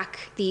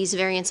track these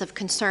variants of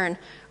concern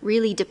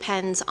really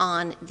depends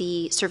on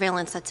the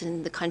surveillance that's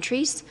in the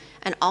countries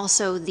and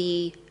also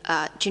the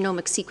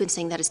genomic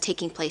sequencing that is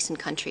taking place in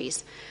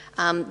countries.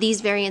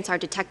 These variants are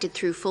detected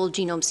through full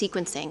genome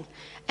sequencing.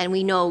 And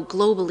we know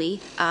globally,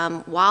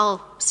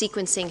 while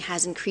sequencing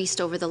has increased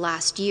over the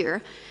last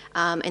year,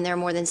 and there are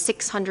more than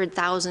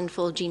 600,000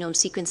 full genome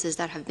sequences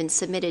that have been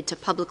submitted to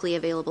publicly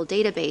available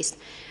database,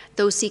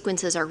 those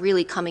sequences are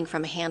really coming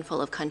from a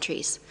handful of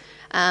countries.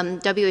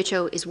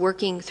 WHO is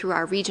working through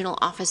our regional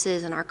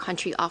offices and our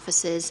country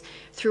offices,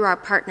 through our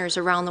partners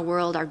around the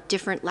world, our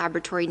different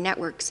laboratory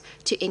networks,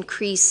 to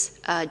increase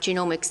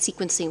genomic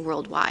sequencing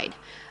worldwide.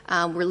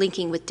 We're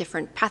linking with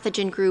different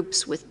pathogen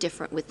groups,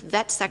 with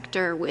vet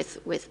sector,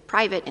 with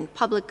private and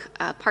public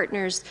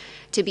partners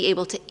to be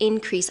able to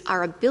increase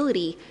our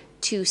ability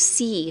to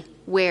see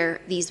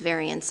where these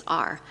variants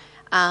are.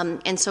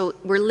 And so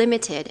we're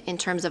limited in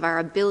terms of our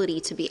ability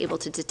to be able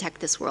to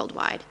detect this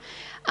worldwide.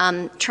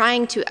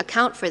 Trying to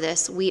account for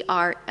this, we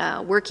are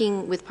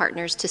working with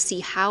partners to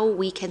see how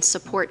we can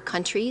support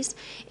countries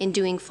in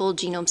doing full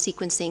genome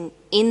sequencing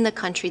in the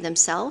country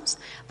themselves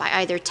by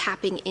either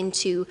tapping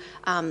into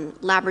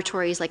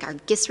laboratories like our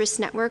GISRIS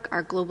network,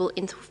 our Global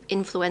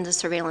Influenza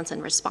Surveillance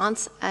and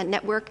Response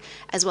Network,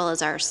 as well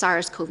as our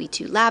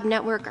SARS-CoV-2 lab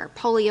network, our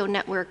polio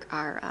network,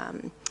 our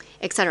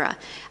et cetera.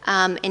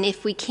 And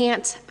if we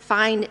can't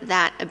find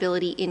that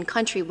ability in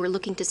country, we're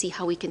looking to see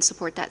how we can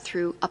support that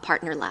through a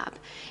partner lab.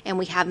 And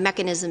we have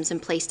mechanisms in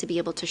place to be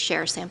able to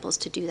share samples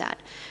to do that.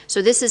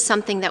 So this is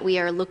something that we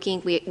are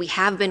we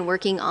have been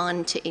working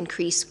on to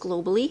increase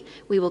globally.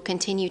 We will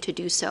continue to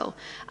do so,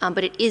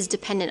 but it is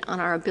dependent on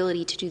our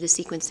ability to do the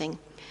sequencing.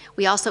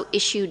 We also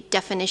issued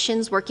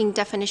definitions, working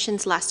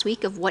definitions last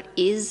week of what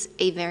is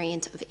a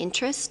variant of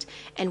interest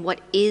and what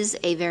is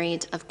a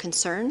variant of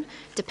concern,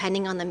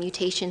 depending on the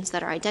mutations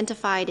that are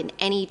identified and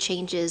any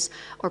changes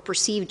or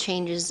perceived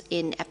changes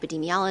in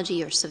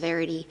epidemiology or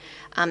severity.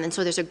 And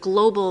so there's a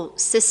global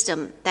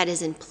system that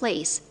is in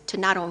place to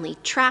not only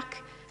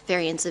track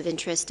variants of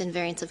interest and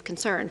variants of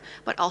concern,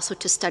 but also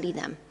to study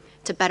them,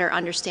 to better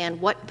understand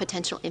what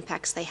potential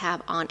impacts they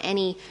have on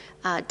any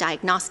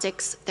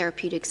diagnostics,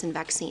 therapeutics, and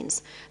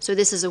vaccines. So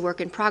this is a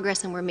work in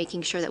progress, and we're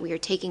making sure that we are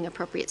taking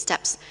appropriate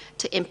steps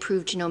to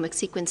improve genomic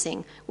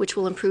sequencing, which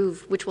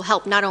will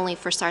help not only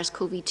for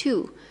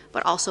SARS-CoV-2,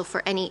 but also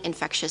for any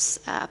infectious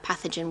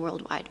pathogen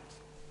worldwide.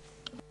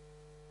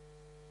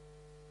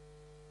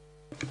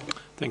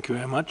 Thank you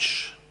very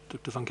much,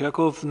 Dr. van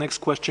Kerkhove. Next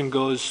question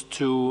goes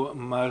to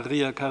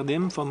Maria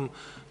Cardim from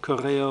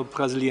Correio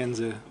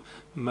Brasiliense.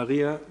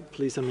 Maria,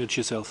 please unmute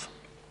yourself.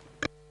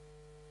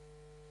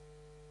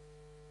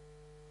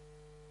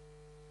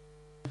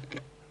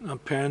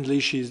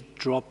 Apparently she's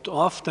dropped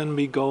off. Then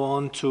we go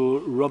on to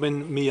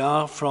Robin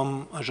Millard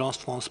from Agence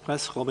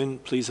France-Presse. Robin,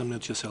 please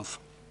unmute yourself.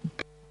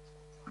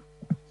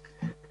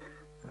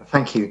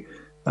 Thank you.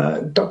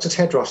 Dr.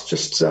 Tedros,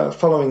 just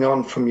following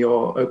on from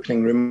your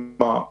opening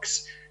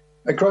remarks,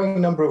 a growing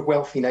number of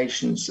wealthy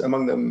nations,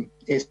 among them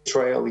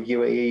Israel, the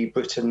UAE,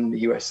 Britain, the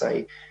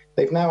USA,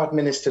 they've now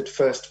administered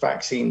first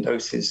vaccine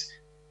doses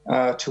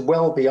to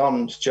well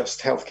beyond just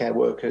healthcare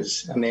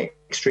workers and the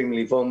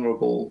extremely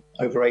vulnerable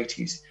over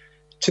 80s.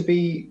 To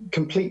be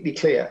completely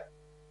clear,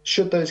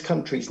 should those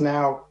countries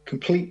now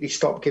completely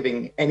stop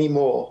giving any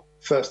more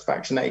first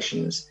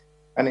vaccinations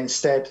and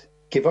instead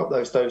give up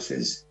those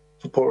doses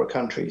for poorer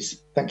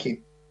countries? Thank you.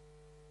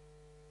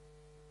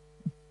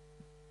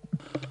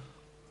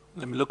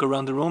 Let me look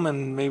around the room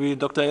and maybe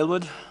Dr.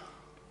 Aylward.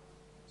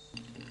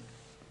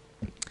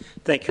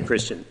 Thank you,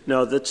 Christian.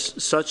 No,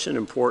 that's such an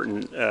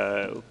important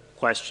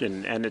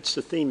question, and it's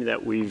the theme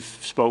that we've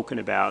spoken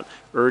about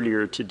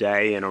earlier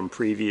today and on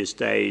previous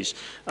days.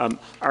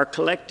 Our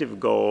collective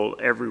goal,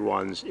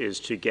 everyone's, is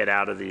to get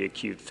out of the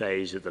acute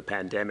phase of the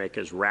pandemic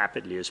as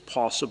rapidly as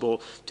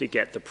possible, to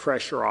get the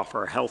pressure off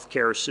our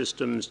healthcare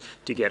systems,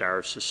 to get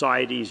our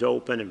societies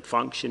open and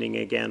functioning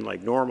again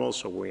like normal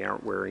so we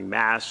aren't wearing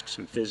masks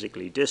and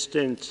physically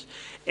distanced,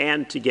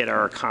 and to get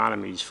our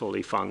economies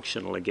fully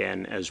functional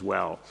again as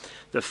well.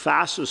 The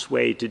fastest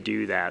way to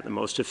do that, the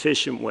most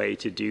efficient way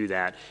to do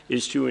that,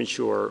 is to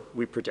ensure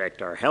we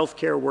protect our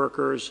healthcare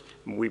workers,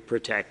 we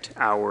protect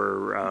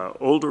our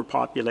older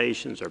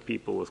populations, our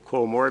people with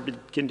comorbid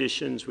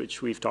conditions,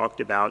 which we've talked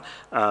about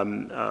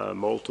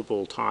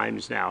multiple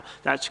times now.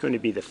 That's going to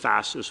be the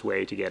fastest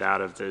way to get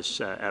out of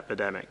this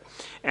epidemic.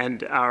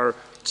 And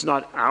it's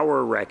not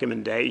our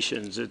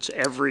recommendations, it's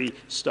every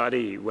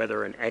study,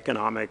 whether an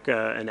economic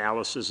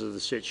analysis of the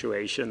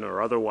situation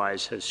or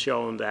otherwise, has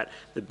shown that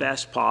the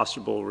best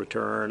possible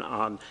return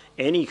on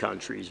any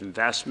country's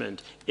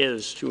investment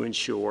is to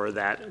ensure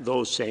that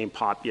those same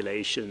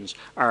populations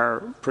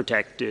are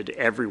protected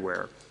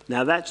everywhere.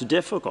 Now that's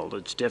difficult.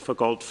 It's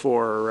difficult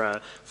for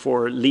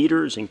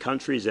leaders in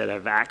countries that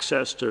have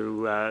access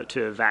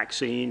to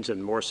vaccines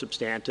and more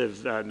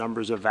substantive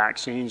numbers of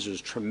vaccines.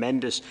 There's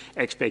tremendous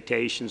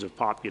expectations of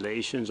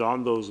populations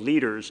on those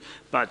leaders.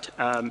 But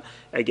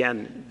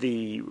again,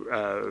 the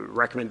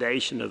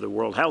recommendation of the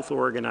World Health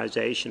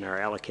Organization, our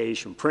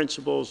allocation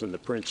principles and the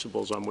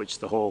principles on which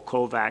the whole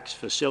COVAX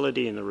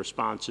facility and the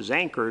response is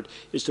anchored,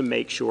 is to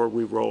make sure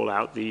we roll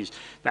out these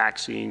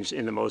vaccines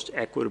in the most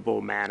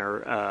equitable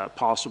manner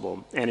possible.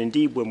 And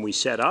indeed, when we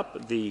set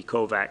up the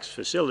COVAX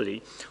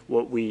facility,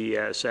 what we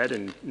said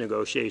in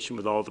negotiation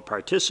with all the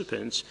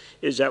participants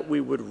is that we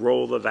would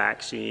roll the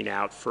vaccine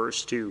out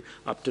first to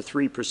up to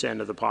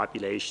 3% of the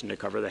population to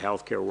cover the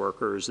healthcare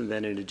workers, and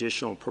then an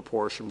additional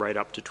proportion right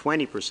up to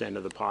 20%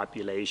 of the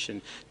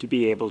population to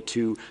be able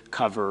to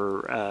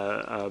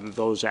cover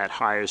those at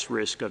highest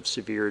risk of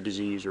severe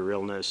disease or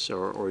illness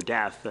or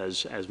death,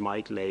 as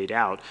Mike laid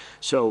out.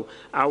 So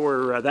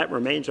that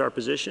remains our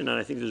position, and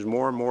I think there's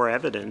more and more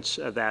evidence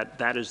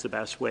that is the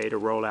best way to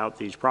roll out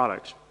these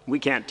products. We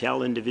can't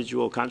tell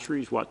individual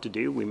countries what to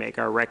do. We make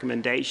our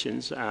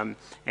recommendations,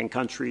 and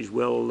countries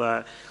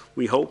will,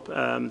 we hope,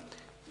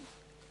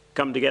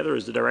 come together,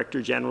 as the Director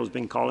General has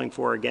been calling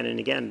for again and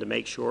again, to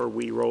make sure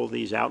we roll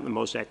these out in the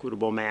most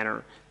equitable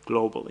manner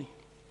globally.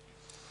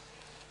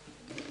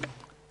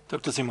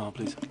 Dr. Simard,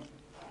 please.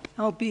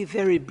 I'll be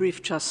very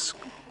brief, just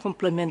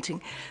complementing,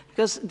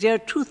 because there are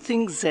two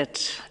things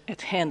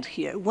at hand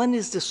here. One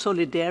is the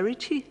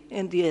solidarity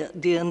and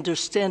the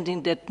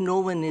understanding that no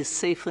one is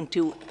safe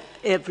until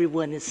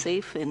everyone is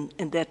safe,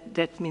 and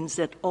that means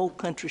that all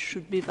countries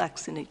should be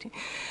vaccinating.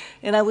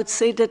 And I would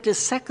say that the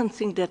second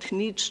thing that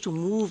needs to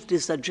move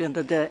this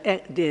agenda,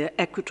 the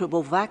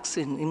equitable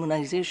vaccine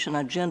immunization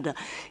agenda,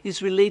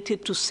 is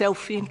related to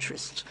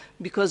self-interest,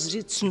 because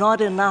it's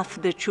not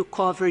enough that you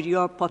cover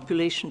your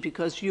population,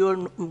 because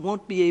you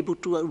won't be able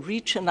to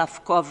reach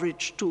enough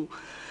coverage to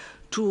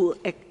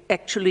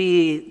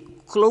actually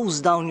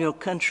close down your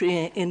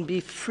country and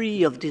be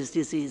free of this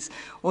disease.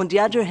 On the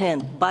other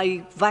hand,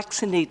 by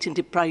vaccinating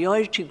the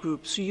priority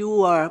groups,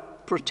 you are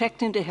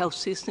protecting the health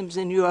systems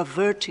and you are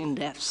averting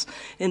deaths.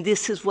 And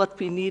this is what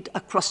we need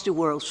across the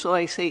world. So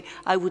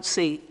I would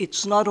say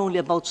it's not only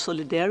about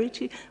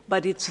solidarity,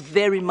 but it's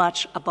very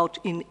much about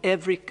in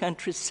every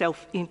country's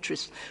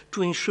self-interest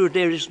to ensure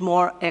there is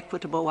more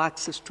equitable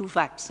access to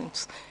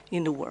vaccines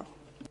in the world.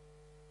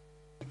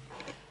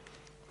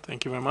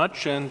 Thank you very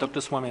much. And Dr.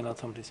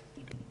 Swaminathan, please.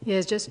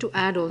 Yes, just to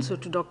add also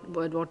to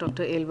what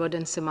Dr. Aylward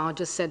and Simard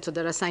just said, so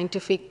there are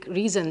scientific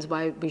reasons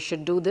why we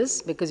should do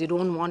this, because you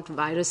don't want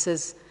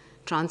viruses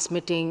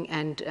transmitting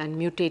and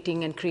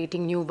mutating and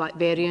creating new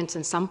variants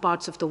in some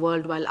parts of the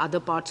world, while other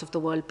parts of the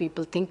world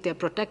people think they're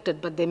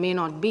protected, but they may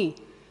not be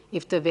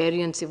if the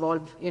variants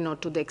evolve,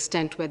 to the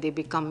extent where they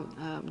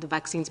become, the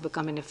vaccines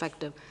become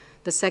ineffective.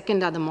 The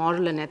second are the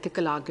moral and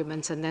ethical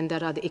arguments, and then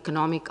there are the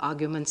economic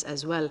arguments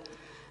as well.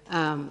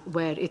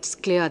 Where it's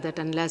clear that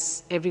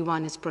unless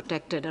everyone is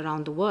protected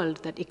around the world,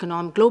 that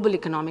global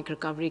economic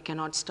recovery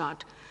cannot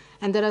start.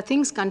 And there are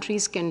things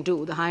countries can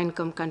do. The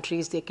high-income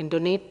countries, they can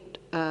donate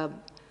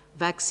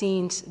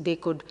vaccines. They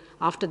could,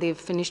 after they've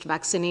finished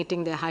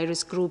vaccinating their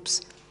high-risk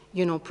groups,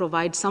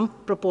 provide some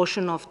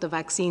proportion of the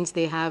vaccines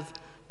they have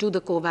to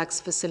the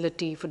COVAX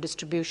facility for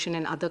distribution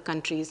in other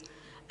countries.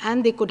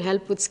 And they could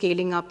help with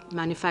scaling up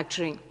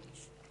manufacturing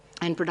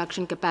and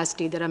production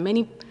capacity. There are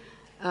many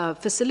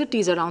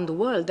facilities around the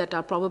world that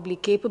are probably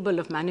capable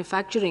of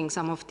manufacturing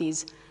some of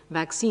these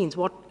vaccines.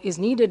 What is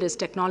needed is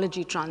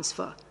technology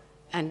transfer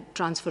and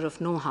transfer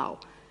of know-how.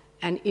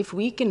 And if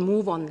we can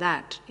move on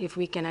that, if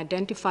we can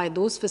identify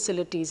those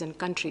facilities and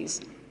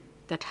countries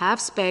that have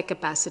spare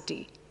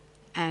capacity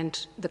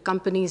and the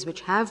companies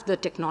which have the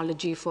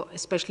technology for,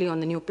 especially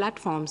on the new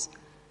platforms,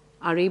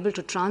 are able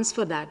to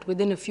transfer that,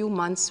 within a few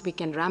months we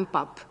can ramp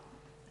up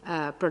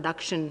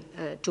production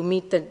to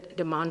meet the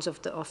demands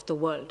of the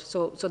world.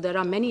 So there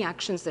are many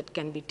actions that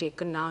can be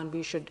taken now, and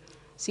we should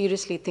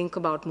seriously think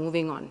about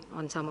moving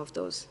on some of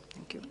those.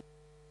 Thank you.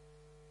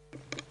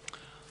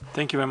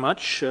 Thank you very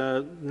much.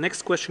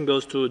 Next question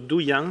goes to Du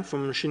Yang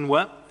from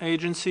Xinhua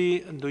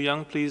Agency. Du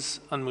Yang, please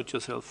unmute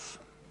yourself.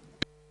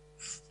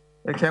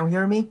 Can you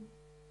hear me?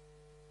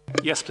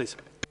 Yes, please.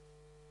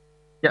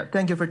 Yeah,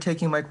 thank you for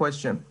taking my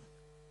question.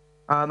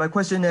 My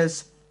question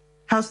is,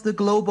 has the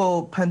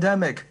global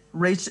pandemic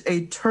reached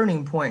a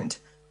turning point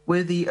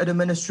with the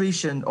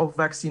administration of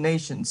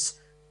vaccinations?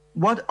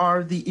 What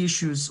are the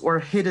issues or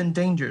hidden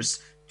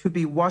dangers to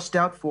be watched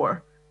out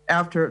for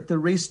after the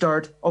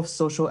restart of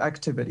social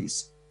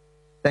activities?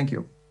 Thank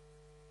you.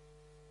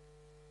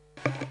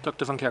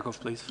 Dr. van Kerkhoff,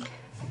 please.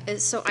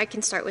 So I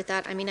can start with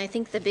that. I mean, I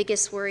think the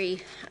biggest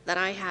worry that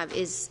I have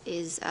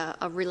is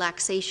a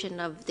relaxation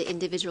of the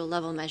individual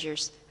level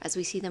measures as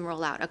we see them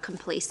roll out, a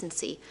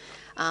complacency.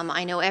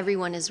 I know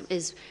everyone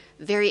is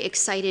very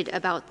excited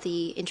about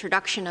the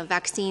introduction of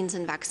vaccines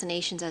and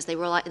vaccinations as they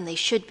roll out, and they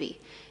should be,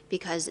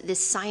 because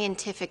this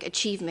scientific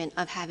achievement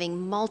of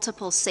having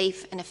multiple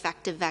safe and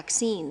effective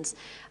vaccines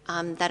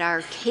that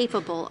are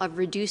capable of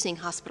reducing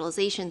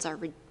hospitalizations, are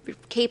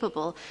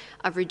capable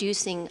of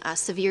reducing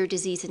severe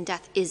disease and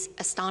death is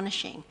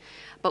astonishing.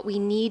 But we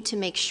need to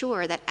make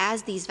sure that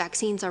as these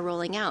vaccines are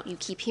rolling out, you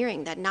keep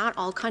hearing that not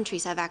all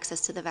countries have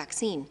access to the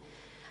vaccine.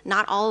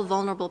 Not all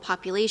vulnerable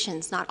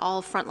populations, not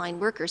all frontline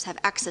workers have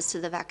access to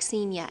the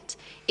vaccine yet.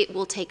 It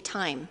will take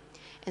time.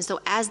 And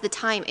so as the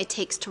time it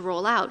takes to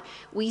roll out,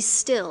 we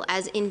still,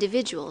 as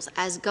individuals,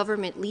 as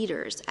government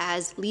leaders,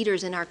 as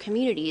leaders in our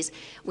communities,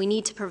 we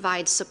need to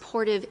provide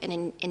supportive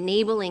and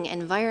enabling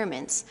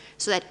environments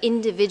so that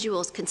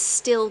individuals can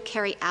still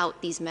carry out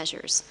these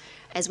measures.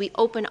 As we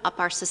open up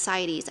our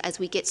societies, as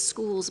we get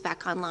schools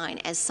back online,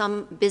 as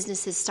some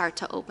businesses start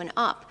to open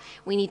up,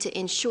 we need to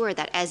ensure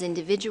that as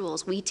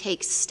individuals, we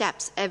take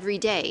steps every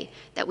day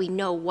that we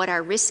know what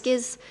our risk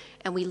is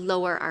and we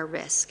lower our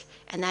risk.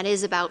 And that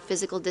is about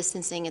physical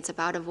distancing. It's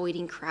about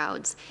avoiding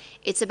crowds.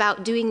 It's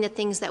about doing the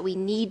things that we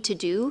need to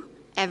do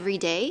every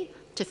day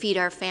to feed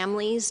our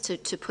families,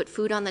 to put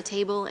food on the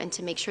table, and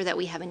to make sure that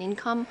we have an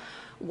income,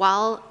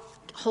 while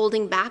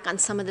holding back on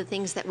some of the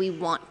things that we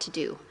want to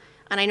do.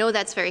 And I know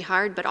that's very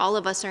hard, but all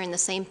of us are in the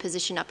same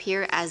position up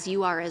here as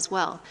you are as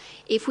well.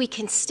 If we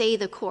can stay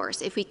the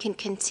course, if we can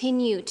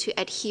continue to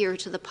adhere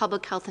to the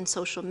public health and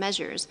social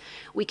measures,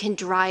 we can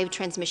drive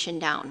transmission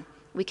down.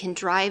 We can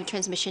drive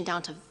transmission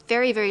down to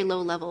very, very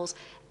low levels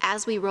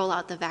as we roll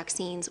out the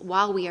vaccines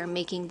while we are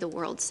making the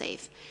world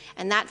safe.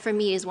 And that, for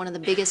me, is one of the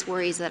biggest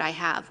worries that I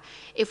have.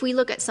 If we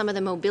look at some of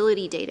the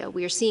mobility data,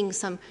 we are seeing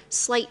some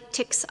slight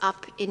ticks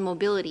up in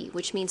mobility,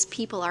 which means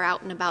people are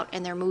out and about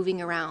and they're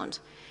moving around.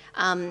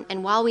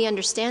 And while we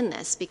understand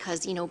this,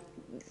 because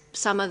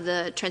some of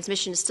the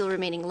transmission is still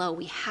remaining low,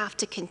 we have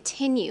to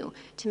continue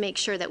to make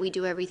sure that we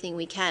do everything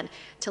we can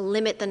to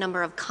limit the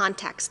number of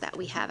contacts that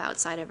we have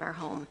outside of our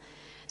home.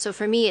 So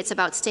for me, it's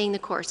about staying the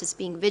course. It's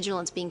being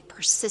vigilant, it's being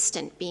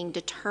persistent, being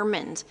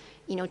determined,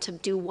 to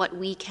do what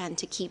we can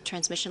to keep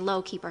transmission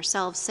low, keep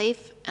ourselves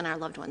safe and our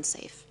loved ones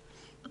safe.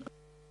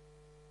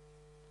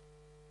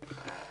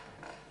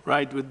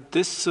 Right, with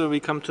this we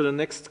come to the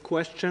next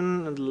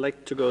question. I'd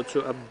like to go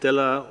to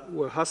Abdullah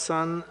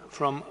Hassan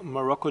from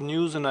Morocco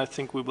News, and I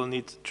think we will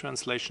need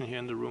translation here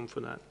in the room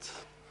for that.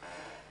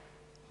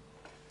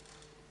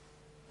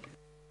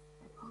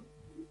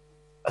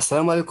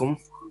 Assalamu alaikum.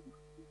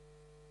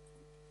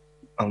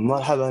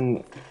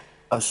 مرحبا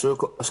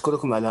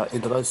أشكركم على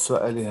إدراج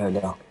سؤالي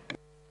هذا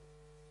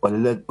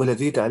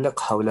والذي يتعلق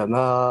حول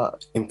ما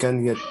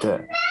إمكانية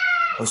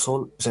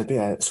حصول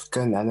جميع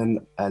سكان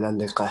العالم على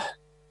اللقاح.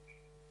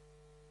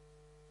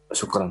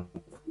 شكرا.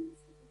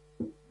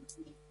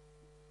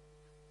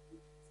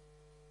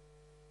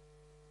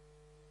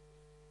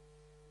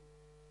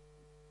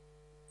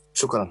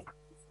 شكرا.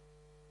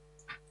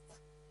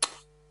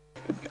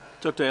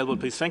 Dr. Aylward,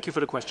 please. Thank you for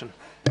the question.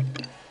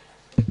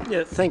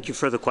 Yeah, thank you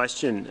for the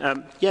question.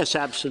 Yes,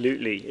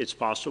 absolutely. It's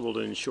possible to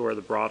ensure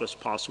the broadest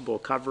possible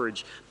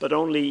coverage, but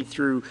only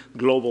through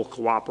global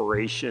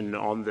cooperation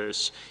on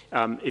this.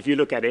 If you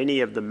look at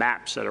any of the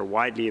maps that are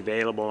widely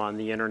available on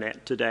the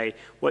internet today,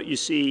 what you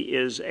see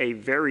is a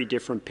very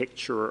different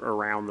picture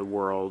around the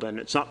world. And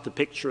it's not the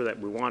picture that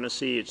we want to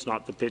see. It's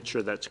not the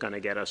picture that's going to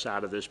get us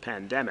out of this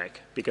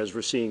pandemic, because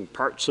we're seeing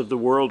parts of the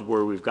world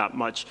where we've got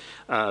much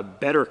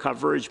better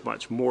coverage,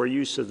 much more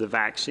use of the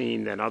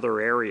vaccine than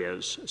other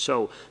areas.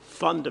 So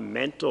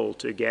fundamental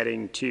to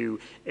getting to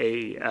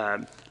a,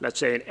 let's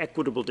say, an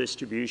equitable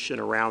distribution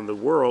around the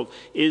world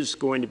is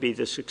going to be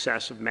the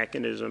successive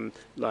mechanism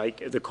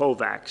like the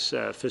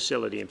COVAX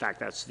facility. In fact,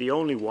 that's the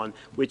only one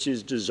which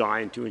is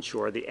designed to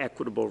ensure the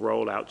equitable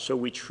rollout so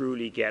we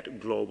truly get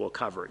global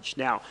coverage.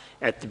 Now,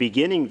 at the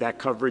beginning, that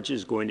coverage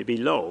is going to be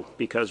low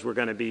because we're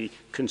going to be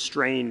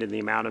constrained in the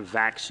amount of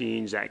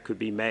vaccines that could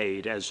be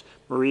made. As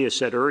Maria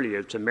said earlier,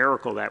 it's a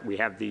miracle that we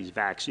have these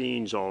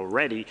vaccines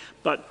already,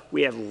 but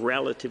we have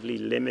relatively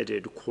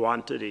limited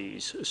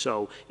quantities.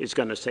 So it's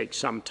going to take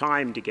some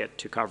time to get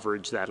to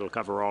coverage that'll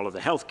cover all of the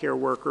healthcare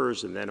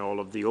workers and then all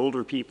of the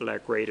older people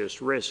at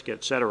greatest risk,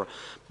 et cetera.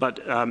 But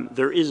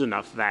there is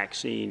enough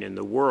vaccine in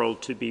the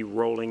world to be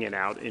rolling it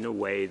out in a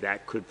way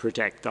that could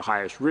protect the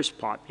highest risk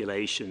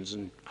populations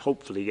and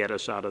hopefully get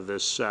us out of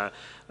this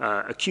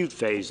acute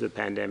phase of the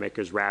pandemic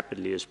as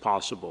rapidly as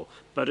possible.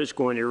 But it's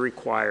going to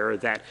require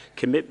that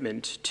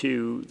commitment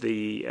to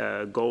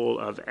the goal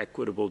of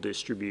equitable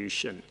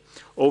distribution.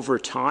 Over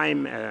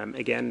time,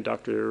 again,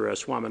 Dr.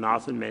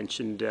 Swaminathan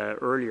mentioned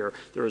earlier,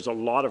 there is a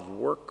lot of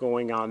work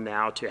going on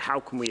now to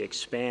how can we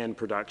expand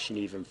production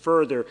even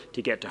further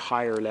to get to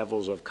higher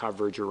levels of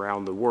coverage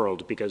around the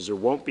world, because there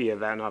won't be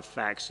enough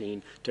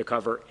vaccine to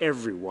cover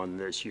everyone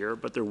this year,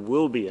 but there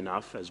will be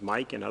enough, as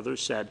Mike and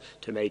others said,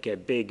 to make a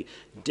big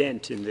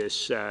dent in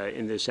this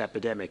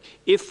epidemic.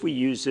 If we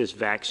use this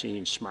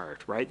vaccine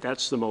smart, right?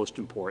 That's the most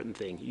important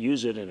thing.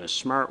 Use it in a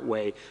smart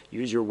way.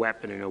 Use your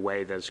weapon in a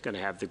way that's going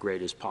to have the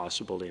greatest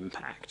possible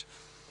impact.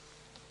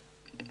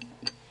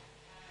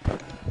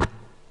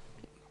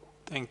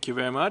 Thank you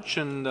very much.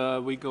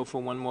 And we go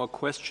for one more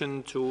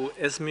question to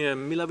Esmir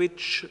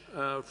Milovic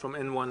from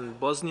N1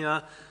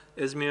 Bosnia.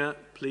 Esmir,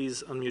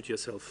 please unmute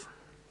yourself.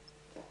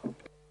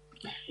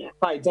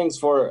 Hi, thanks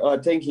for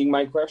taking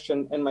my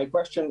question. And my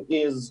question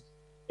is,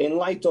 in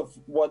light of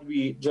what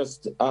we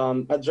just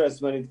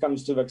addressed when it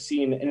comes to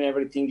vaccine and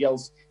everything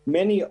else,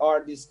 many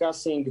are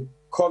discussing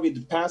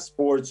COVID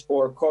passports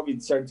or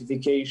COVID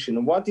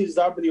certification. What is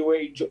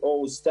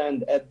WHO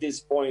stand at this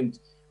point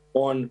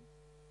on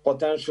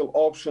potential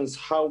options,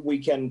 how we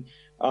can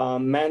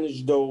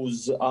manage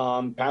those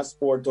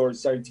passport or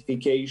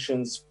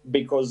certifications,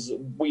 because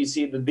we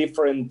see the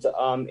different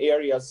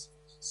areas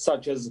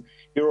such as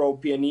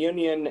European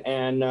Union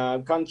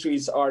and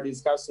countries are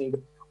discussing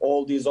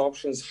all these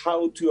options,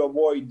 how to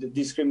avoid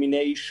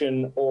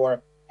discrimination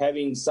or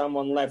having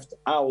someone left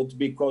out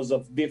because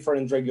of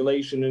different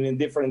regulation in a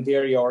different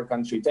area or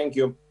country. Thank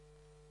you.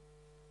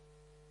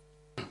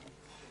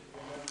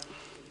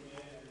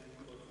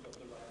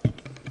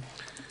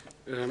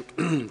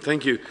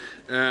 Thank you.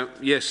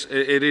 Yes,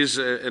 it is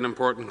an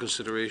important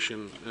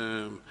consideration.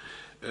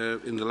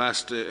 In the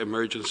last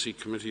emergency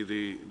committee,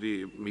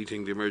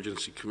 the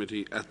emergency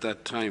committee at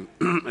that time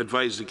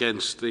advised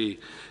against the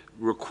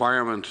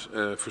requirement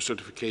for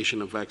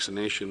certification of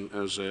vaccination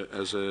as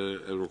a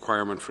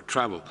requirement for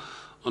travel,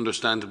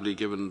 understandably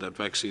given that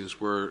vaccines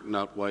were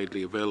not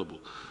widely available.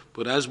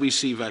 But as we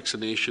see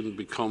vaccination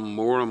become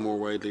more and more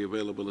widely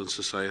available in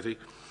society,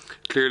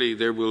 clearly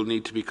there will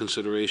need to be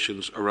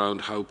considerations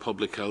around how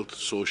public health,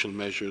 social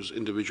measures,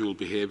 individual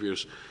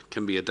behaviours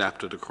can be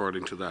adapted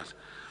according to that.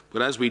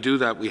 But as we do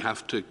that, we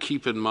have to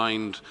keep in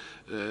mind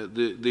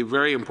the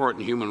very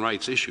important human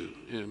rights issue.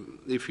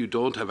 If you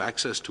don't have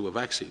access to a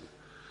vaccine,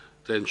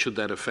 then should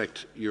that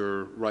affect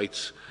your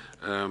rights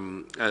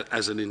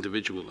as an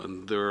individual?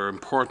 And there are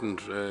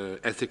important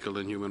ethical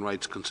and human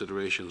rights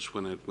considerations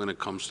when it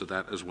comes to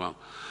that as well.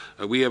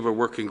 We have a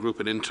working group,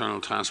 an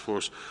internal task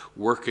force,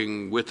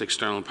 working with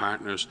external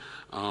partners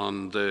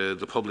on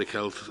the public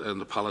health and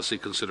the policy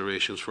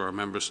considerations for our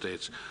member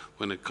states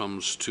when it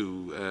comes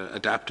to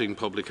adapting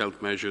public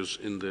health measures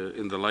in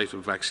the light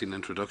of vaccine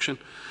introduction,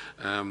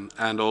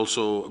 and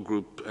also a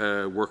group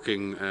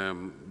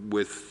working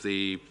with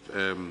the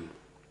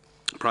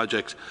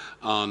project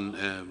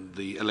on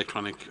the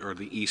electronic or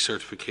the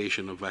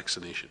e-certification of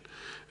vaccination.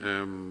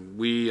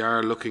 We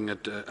are looking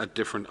at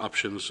different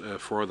options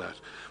for that.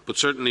 But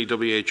certainly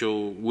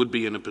WHO would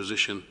be in a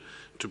position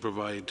to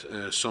provide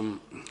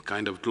some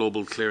kind of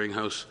global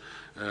clearinghouse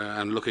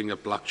and looking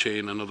at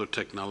blockchain and other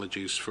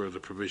technologies for the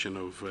provision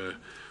of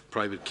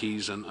private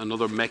keys and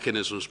other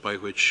mechanisms by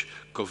which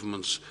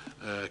governments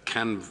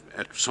can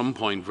at some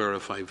point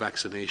verify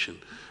vaccination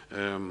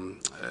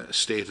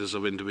status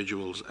of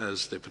individuals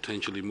as they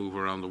potentially move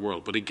around the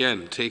world. But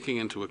again, taking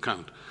into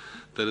account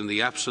that in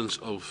the absence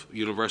of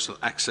universal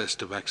access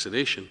to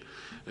vaccination,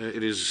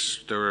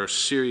 there are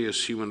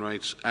serious human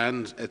rights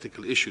and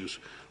ethical issues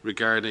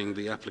regarding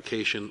the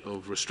application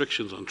of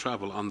restrictions on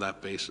travel on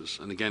that basis.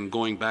 And again,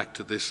 going back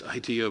to this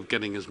idea of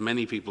getting as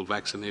many people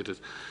vaccinated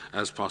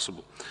as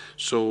possible.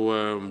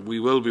 So we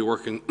will be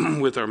working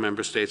with our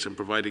member states and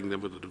providing them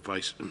with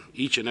advice.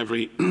 Each and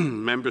every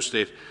member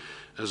state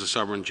has a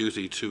sovereign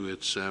duty to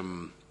its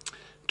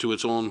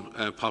own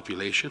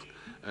population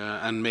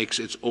and makes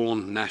its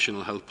own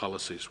national health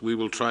policies. We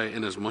will try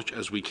in as much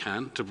as we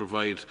can to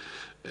provide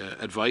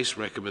advice,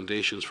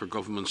 recommendations for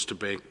governments to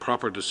make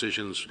proper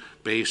decisions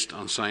based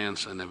on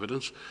science and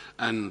evidence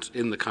and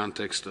in the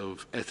context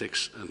of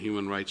ethics and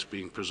human rights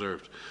being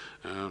preserved.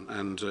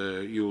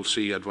 You will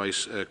see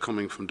advice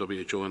coming from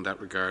WHO in that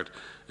regard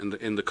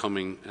in the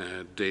coming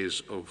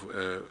days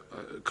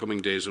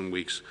and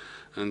weeks.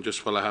 And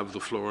just while I have the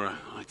floor,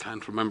 I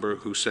can't remember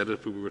who said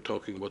it, but we were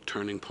talking about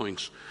turning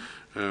points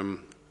a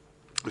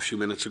few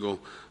minutes ago.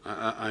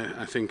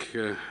 I think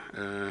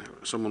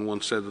someone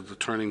once said that the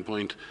turning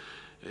point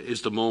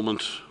is the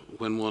moment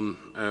when one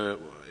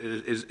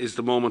is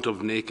the moment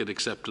of naked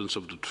acceptance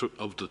of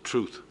the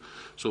truth.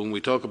 So when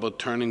we talk about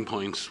turning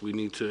points, we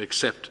need to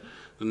accept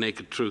the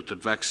naked truth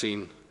that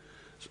vaccines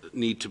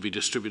need to be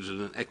distributed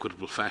in an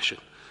equitable fashion.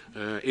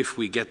 If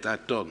we get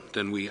that done,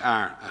 then we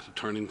are at a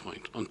turning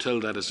point. Until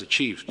that is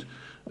achieved,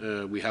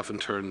 we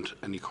haven't turned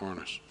any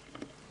corners.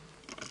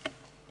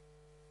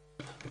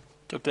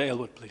 Dr.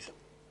 Aylward, please.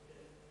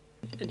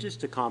 And just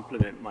to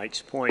complement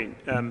Mike's point,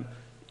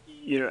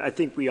 I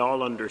think we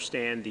all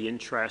understand the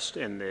interest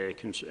and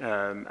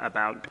the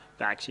about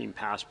vaccine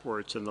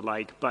passports and the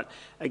like. But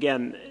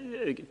again,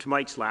 to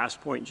Mike's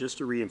last point, just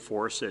to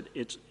reinforce it,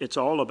 it's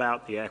all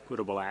about the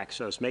equitable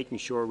access, making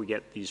sure we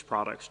get these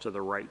products to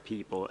the right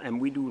people. And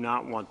we do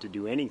not want to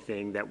do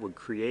anything that would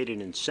create an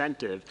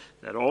incentive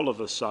that all of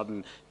a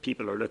sudden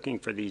people are looking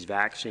for these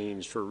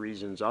vaccines for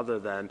reasons other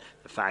than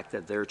the fact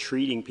that they're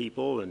treating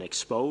people and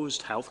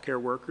exposed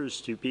healthcare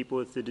workers to people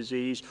with the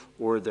disease,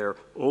 or they're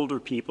older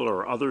people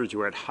or others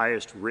who are at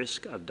highest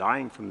risk of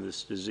dying from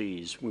this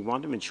disease. We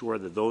want to ensure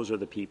that those are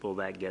the people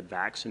that get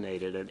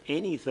vaccinated, and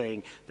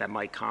anything that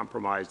might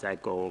compromise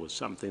that goal is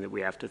something that we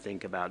have to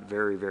think about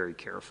very, very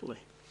carefully.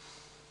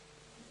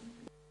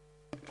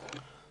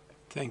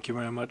 Thank you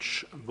very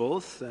much,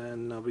 both.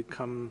 And we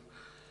come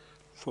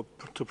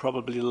to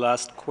probably the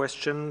last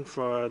question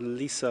for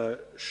Lisa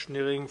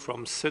Schniering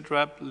from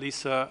CIDRAP.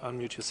 Lisa,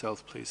 unmute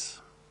yourself, please.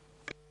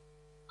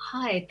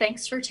 Hi,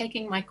 thanks for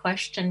taking my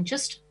question.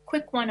 Just a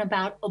quick one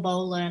about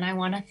Ebola, and I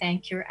want to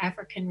thank your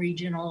African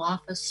Regional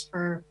Office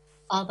for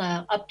all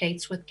the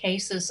updates with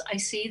cases. I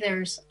see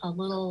there's a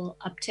little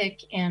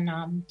uptick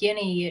in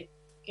Guinea. It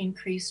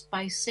increased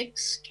by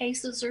 6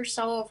 cases or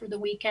so over the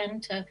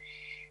weekend to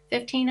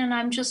 15, and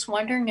I'm just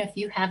wondering if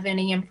you have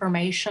any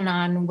information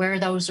on where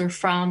those are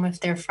from, if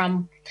they're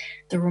from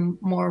the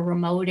more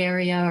remote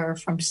area or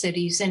from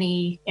cities.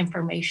 Any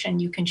information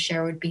you can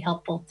share would be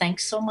helpful.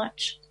 Thanks so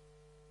much.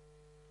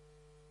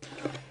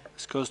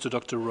 This goes to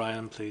Dr.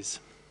 Ryan, please.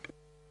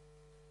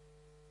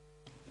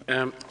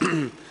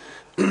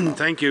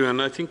 Thank you,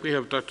 and I think we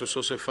have Dr.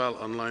 Sose Fall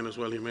online as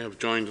well. He may have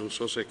joined, and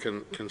Sose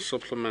can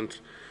supplement.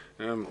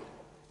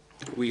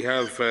 We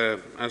have,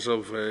 as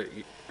of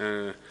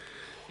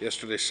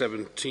yesterday,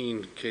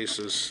 17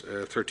 cases,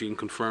 13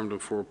 confirmed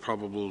and 4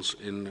 probables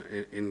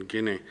in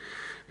Guinea.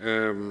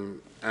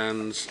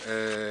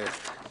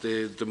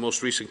 the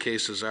most recent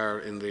cases are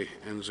in the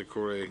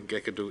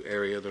Nzakure-Gekadu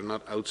area. They're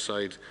not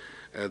outside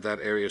that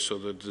area, so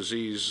the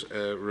disease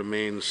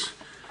remains,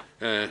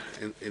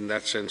 in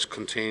that sense,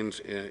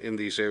 contained in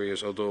these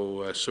areas,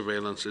 although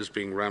surveillance is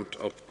being ramped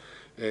up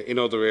in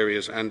other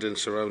areas and in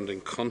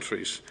surrounding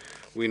countries.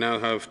 We now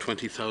have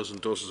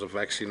 20,000 doses of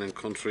vaccine in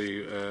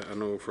country,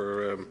 and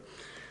over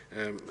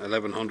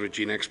 1,100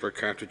 gene expert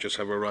cartridges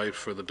have arrived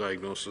for the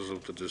diagnosis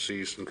of the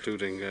disease,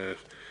 including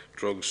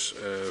drugs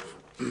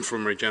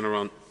from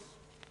Regeneron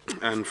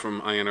and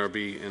from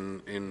INRB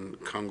in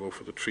Congo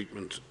for the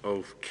treatment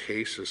of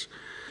cases.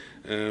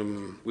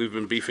 We've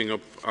been beefing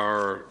up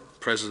our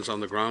presence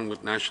on the ground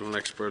with national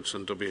experts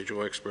and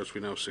WHO experts.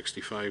 We now have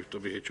 65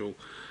 WHO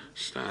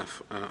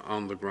staff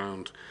on the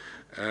ground.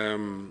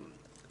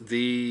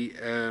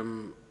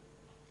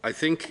 I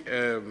think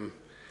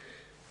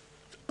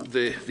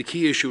the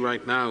key issue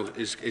right now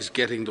is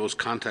getting those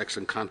contacts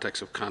and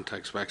contacts of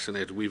contacts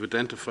vaccinated. We've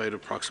identified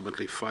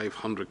approximately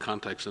 500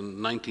 contacts, and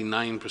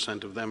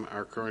 99% of them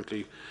are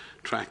currently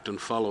tracked and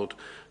followed.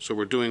 So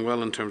we're doing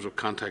well in terms of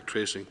contact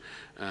tracing.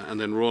 And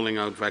then rolling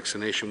out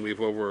vaccination,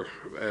 we've over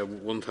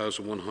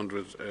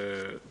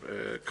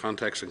 1,100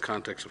 contacts and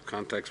contacts of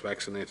contacts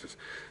vaccinated.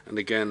 And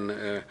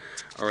again,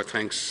 our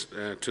thanks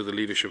to the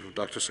leadership of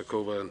Dr.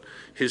 Sakova and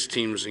his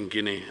teams in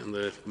Guinea and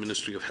the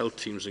Ministry of Health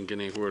teams in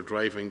Guinea who are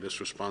driving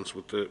this response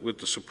with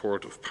the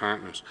support of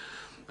partners.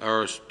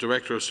 Our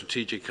Director of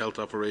Strategic Health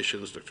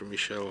Operations, Dr.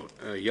 Michel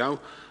Yao,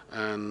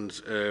 and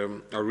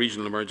our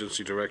Regional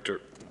Emergency Director,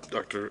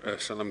 Dr.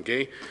 Salam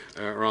Gay,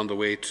 are on the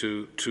way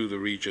to the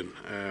region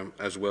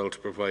as well to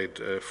provide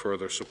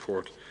further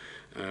support.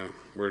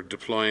 We're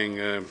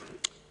deploying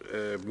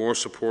more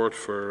support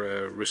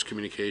for risk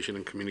communication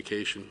and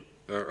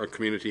or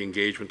community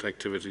engagement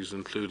activities,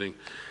 including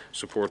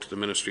support to the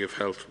Ministry of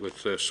Health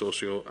with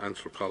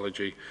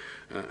socio-anthropology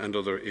and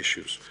other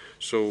issues.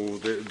 So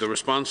the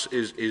response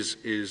is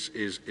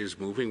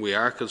moving. We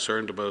are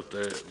concerned about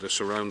the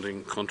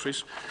surrounding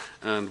countries,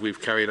 and we've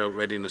carried out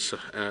readiness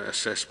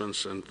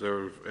assessments and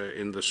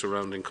in the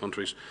surrounding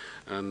countries,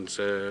 and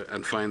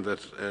find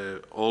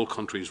that all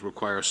countries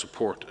require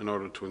support in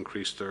order to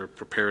increase their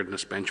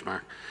preparedness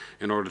benchmark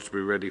in order to be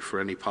ready for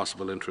any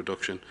possible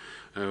introduction.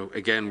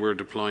 Again, we're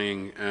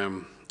deploying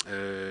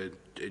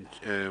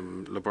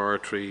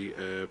laboratory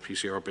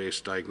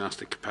PCR-based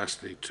diagnostic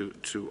capacity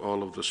to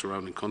all of the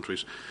surrounding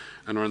countries,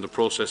 and are in the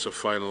process of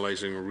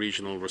finalising a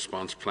regional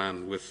response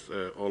plan with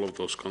all of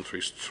those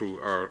countries through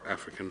our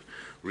African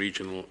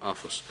regional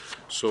office.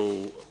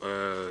 So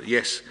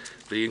yes,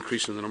 the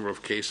increase in the number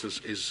of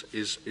cases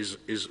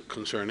is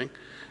concerning.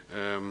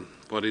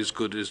 What is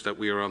good is that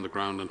we are on the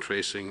ground and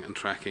tracing and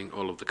tracking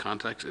all of the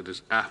contacts. It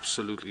is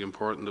absolutely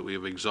important that we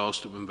have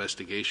exhaustive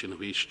investigation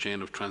of each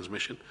chain of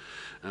transmission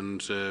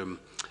and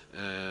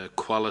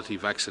quality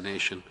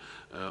vaccination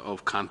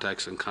of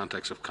contacts and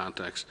contacts of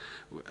contacts,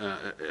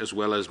 as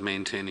well as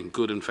maintaining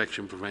good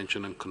infection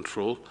prevention and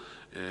control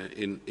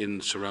in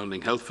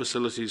surrounding health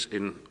facilities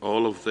in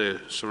all of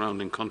the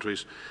surrounding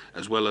countries,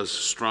 as well as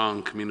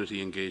strong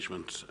community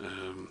engagement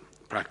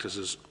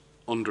practices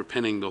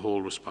underpinning the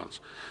whole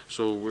response.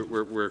 So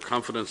we're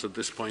confident at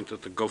this point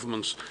that the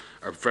governments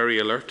are very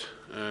alert,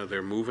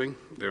 they're moving,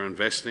 they're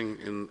investing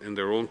in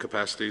their own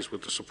capacities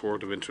with the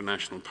support of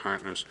international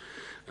partners.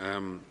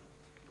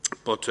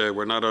 But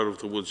we're not out of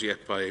the woods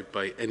yet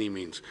by any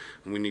means,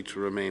 and we need to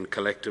remain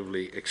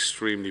collectively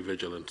extremely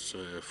vigilant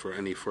for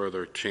any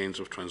further chains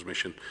of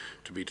transmission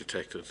to be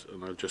detected.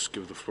 And I'll just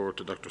give the floor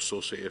to Dr.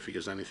 Sose if he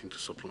has anything to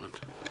supplement.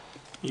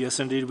 Yes,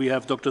 indeed. We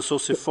have Dr.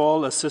 Sose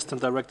Fall,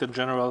 Assistant Director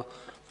General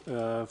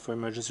for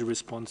Emergency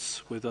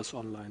Response, with us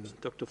online.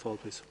 Dr. Fall,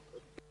 please.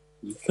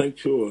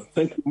 Thank you.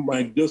 Thank you,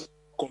 Mike. Just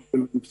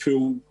compliment a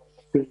few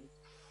things.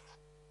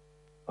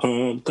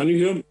 Can you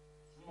hear me?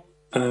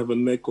 I have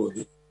an echo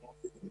here.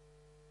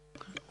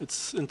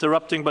 It's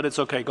interrupting, but it's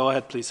okay. Go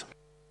ahead, please.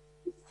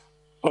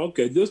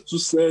 Okay, just to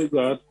say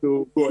that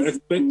we're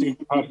expecting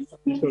to have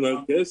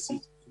additional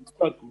cases. In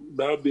fact,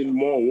 there have been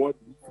more. We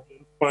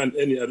didn't find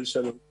any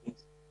additional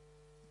cases.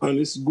 And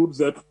it's good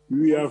that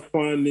we are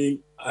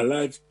finding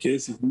alive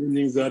cases,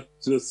 meaning that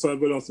the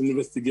surveillance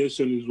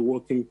investigation is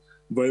working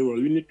very well.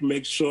 We need to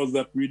make sure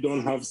that we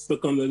don't have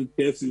secondary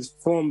cases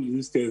from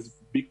this case,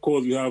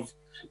 because we have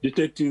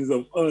detectives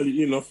of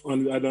early enough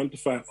and we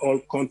identify all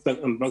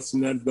contact and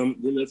vaccinate them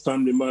in a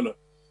timely manner.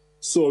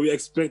 So we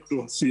expect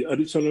to see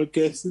additional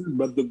cases,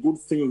 but the good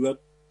thing that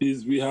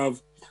is we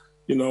have,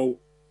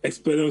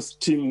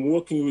 experienced team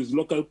working with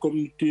local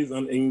communities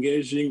and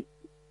engaging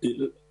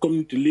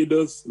community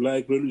leaders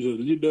like religious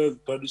leaders,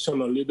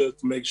 traditional leaders,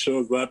 to make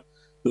sure that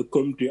the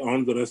community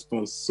on the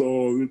response.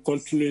 So we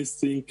continue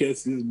seeing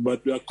cases,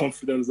 but we are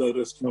confident that the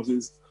response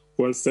is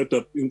well set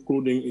up,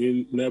 including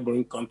in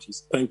neighboring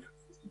countries. Thank you.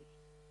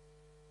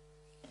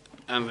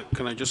 And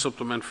can I just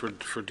supplement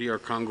for DR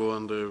Congo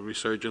and the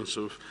resurgence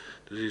of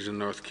disease in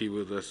North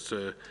Kivu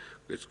that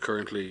it's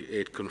currently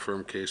 8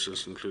 confirmed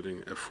cases,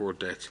 including 4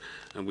 deaths,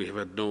 and we have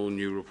had no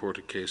new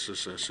reported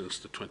cases since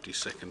the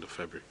 22nd of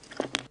February.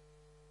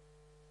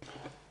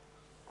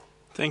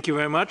 Thank you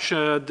very much.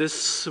 With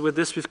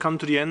this, we've come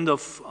to the end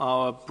of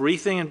our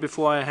briefing, and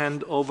before I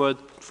hand over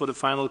for the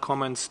final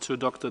comments to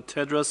Dr.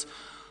 Tedros,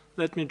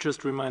 let me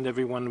just remind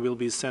everyone we'll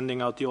be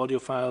sending out the audio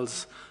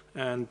files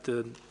and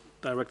the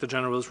Director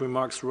General's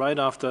remarks right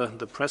after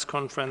the press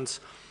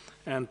conference,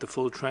 and the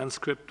full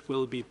transcript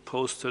will be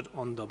posted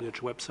on the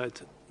WHO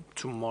website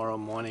tomorrow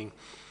morning.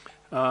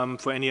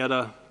 For any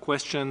other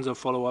questions or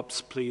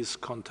follow-ups, please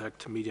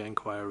contact media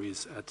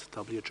inquiries at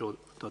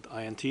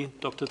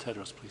who.int. Dr.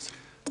 Tedros, please.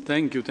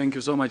 Thank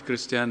you so much,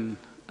 Christian.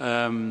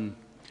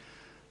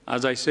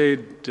 As I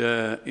said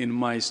in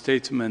my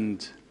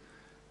statement,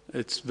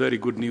 it's very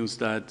good news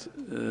that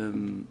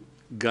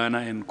Ghana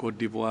and Cote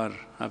d'Ivoire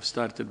have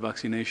started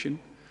vaccination.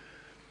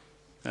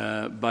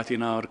 But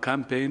in our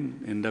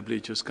campaign, in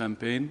WHO's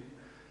campaign,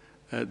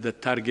 the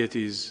target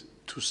is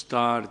to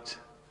start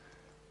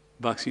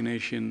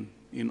vaccination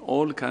in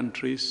all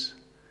countries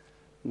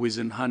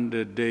within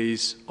 100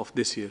 days of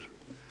this year.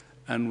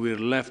 And we're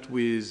left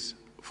with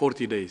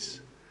 40 days.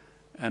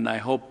 And I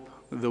hope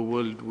the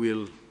world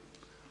will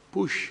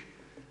push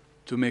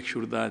to make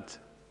sure that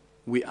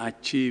we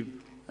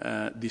achieve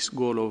this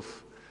goal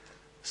of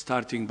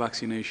starting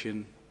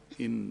vaccination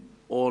in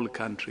all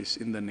countries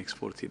in the next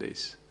 40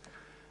 days.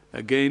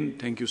 Again,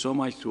 thank you so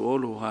much to all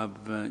who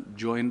have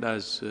joined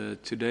us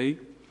today.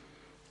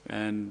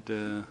 And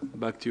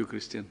back to you,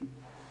 Christian.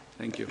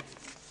 Thank you.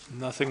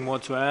 Nothing more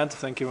to add.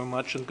 Thank you very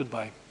much and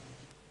goodbye.